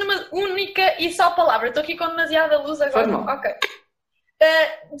tudo isto numa única e só palavra. Estou aqui com demasiada luz agora. Ok.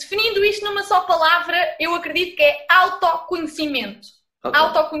 Definindo isto numa só palavra, eu acredito que é autoconhecimento. Okay.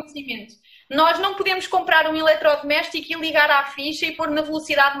 Autoconhecimento. Nós não podemos comprar um eletrodoméstico e ligar à ficha e pôr na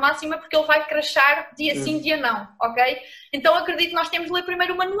velocidade máxima porque ele vai crashar dia sim, dia não, ok? Então acredito que nós temos de ler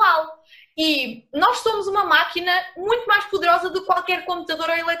primeiro o manual. E nós somos uma máquina muito mais poderosa do que qualquer computador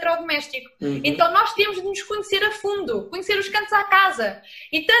ou eletrodoméstico. Então nós temos de nos conhecer a fundo, conhecer os cantos à casa.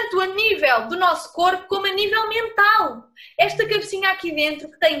 E tanto a nível do nosso corpo como a nível mental. Esta cabecinha aqui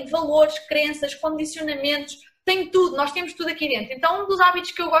dentro que tem valores, crenças, condicionamentos, tem tudo, nós temos tudo aqui dentro. Então, um dos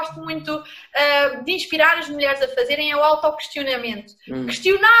hábitos que eu gosto muito de inspirar as mulheres a fazerem é o autoquestionamento.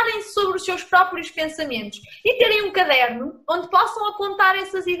 Questionarem-se sobre os seus próprios pensamentos e terem um caderno onde possam apontar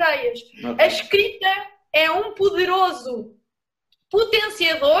essas ideias. A escrita é um poderoso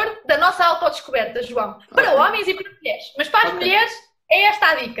potenciador da nossa autodescoberta, João. Para homens e para mulheres. Mas para as mulheres é esta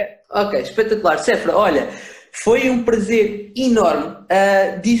a dica. Ok, espetacular. Séfora, olha, foi um prazer enorme.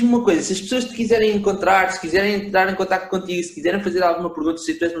 Diz-me uma coisa, se as pessoas te quiserem encontrar, se quiserem entrar em contato contigo, se quiserem fazer alguma pergunta,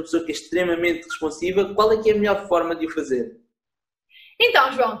 se tu és uma pessoa que é extremamente responsiva, qual é que é a melhor forma de o fazer?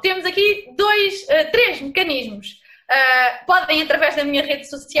 Então, João, temos aqui três mecanismos. Podem, através da minha rede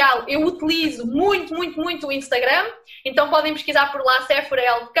social, eu utilizo muito o Instagram, então podem pesquisar por lá Séfora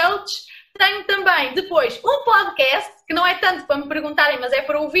Health Coach. Tenho também, depois, um podcast, que não é tanto para me perguntarem, mas é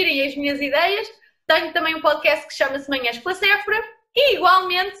para ouvirem as minhas ideias. Tenho também um podcast que chama-se Manhãs com a Séfora e,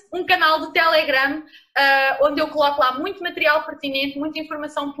 igualmente, um canal do Telegram, onde eu coloco lá muito material pertinente, muita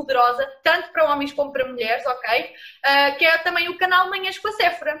informação poderosa, tanto para homens como para mulheres, ok? Que é também o canal Manhãs com a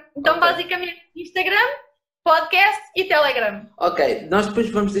Séfora. Então, basicamente, Instagram, podcast e Telegram. Ok, nós depois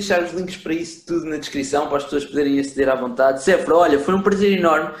vamos deixar os links para isso tudo na descrição, para as pessoas poderem aceder à vontade. Séfora, olha, foi um prazer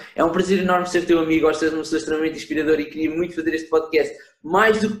enorme, é um prazer enorme ser teu amigo, gosto de ser uma pessoa extremamente inspiradora e queria muito fazer este podcast,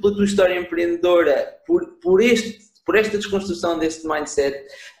 mais do que pela tua história empreendedora, por esta desconstrução deste mindset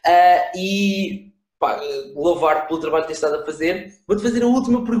e louvar-te pelo trabalho que tens estado a fazer. Vou-te fazer a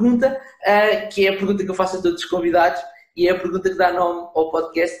última pergunta, que é a pergunta que eu faço a todos os convidados e é a pergunta que dá nome ao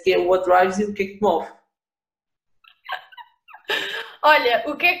podcast, que é What Drives You? O que é que te move? Olha,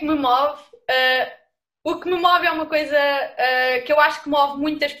 o que é que me move? O que me move é uma coisa que eu acho que move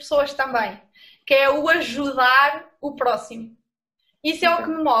muitas pessoas também, que é o ajudar o próximo. Isso é o que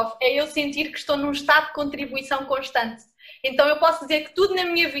me move, é eu sentir que estou num estado de contribuição constante. Então eu posso dizer que tudo na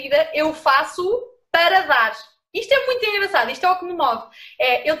minha vida eu faço para dar. Isto é muito engraçado, isto é o que me move.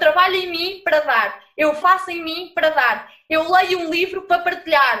 Eu trabalho em mim para dar, eu faço em mim para dar, eu leio um livro para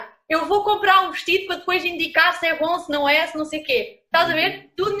partilhar, eu vou comprar um vestido para depois indicar se é bom, se não é, se não sei o quê. Estás a ver?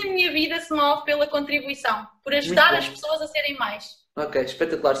 Tudo na minha vida se move pela contribuição, por ajudar as pessoas a serem mais. Ok,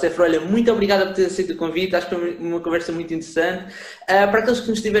 espetacular. Séfora, olha, muito obrigada por ter aceito o convite, acho que foi uma conversa muito interessante. Para aqueles que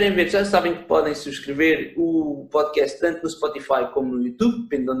nos estiverem a ver, já sabem que podem subscrever o podcast tanto no Spotify como no YouTube,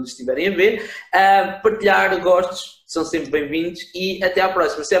 depende de onde estiverem a ver. Partilhar, gostos, são sempre bem-vindos e até à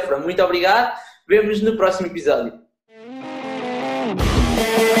próxima. Séfora, muito obrigado, vemo-nos no próximo episódio.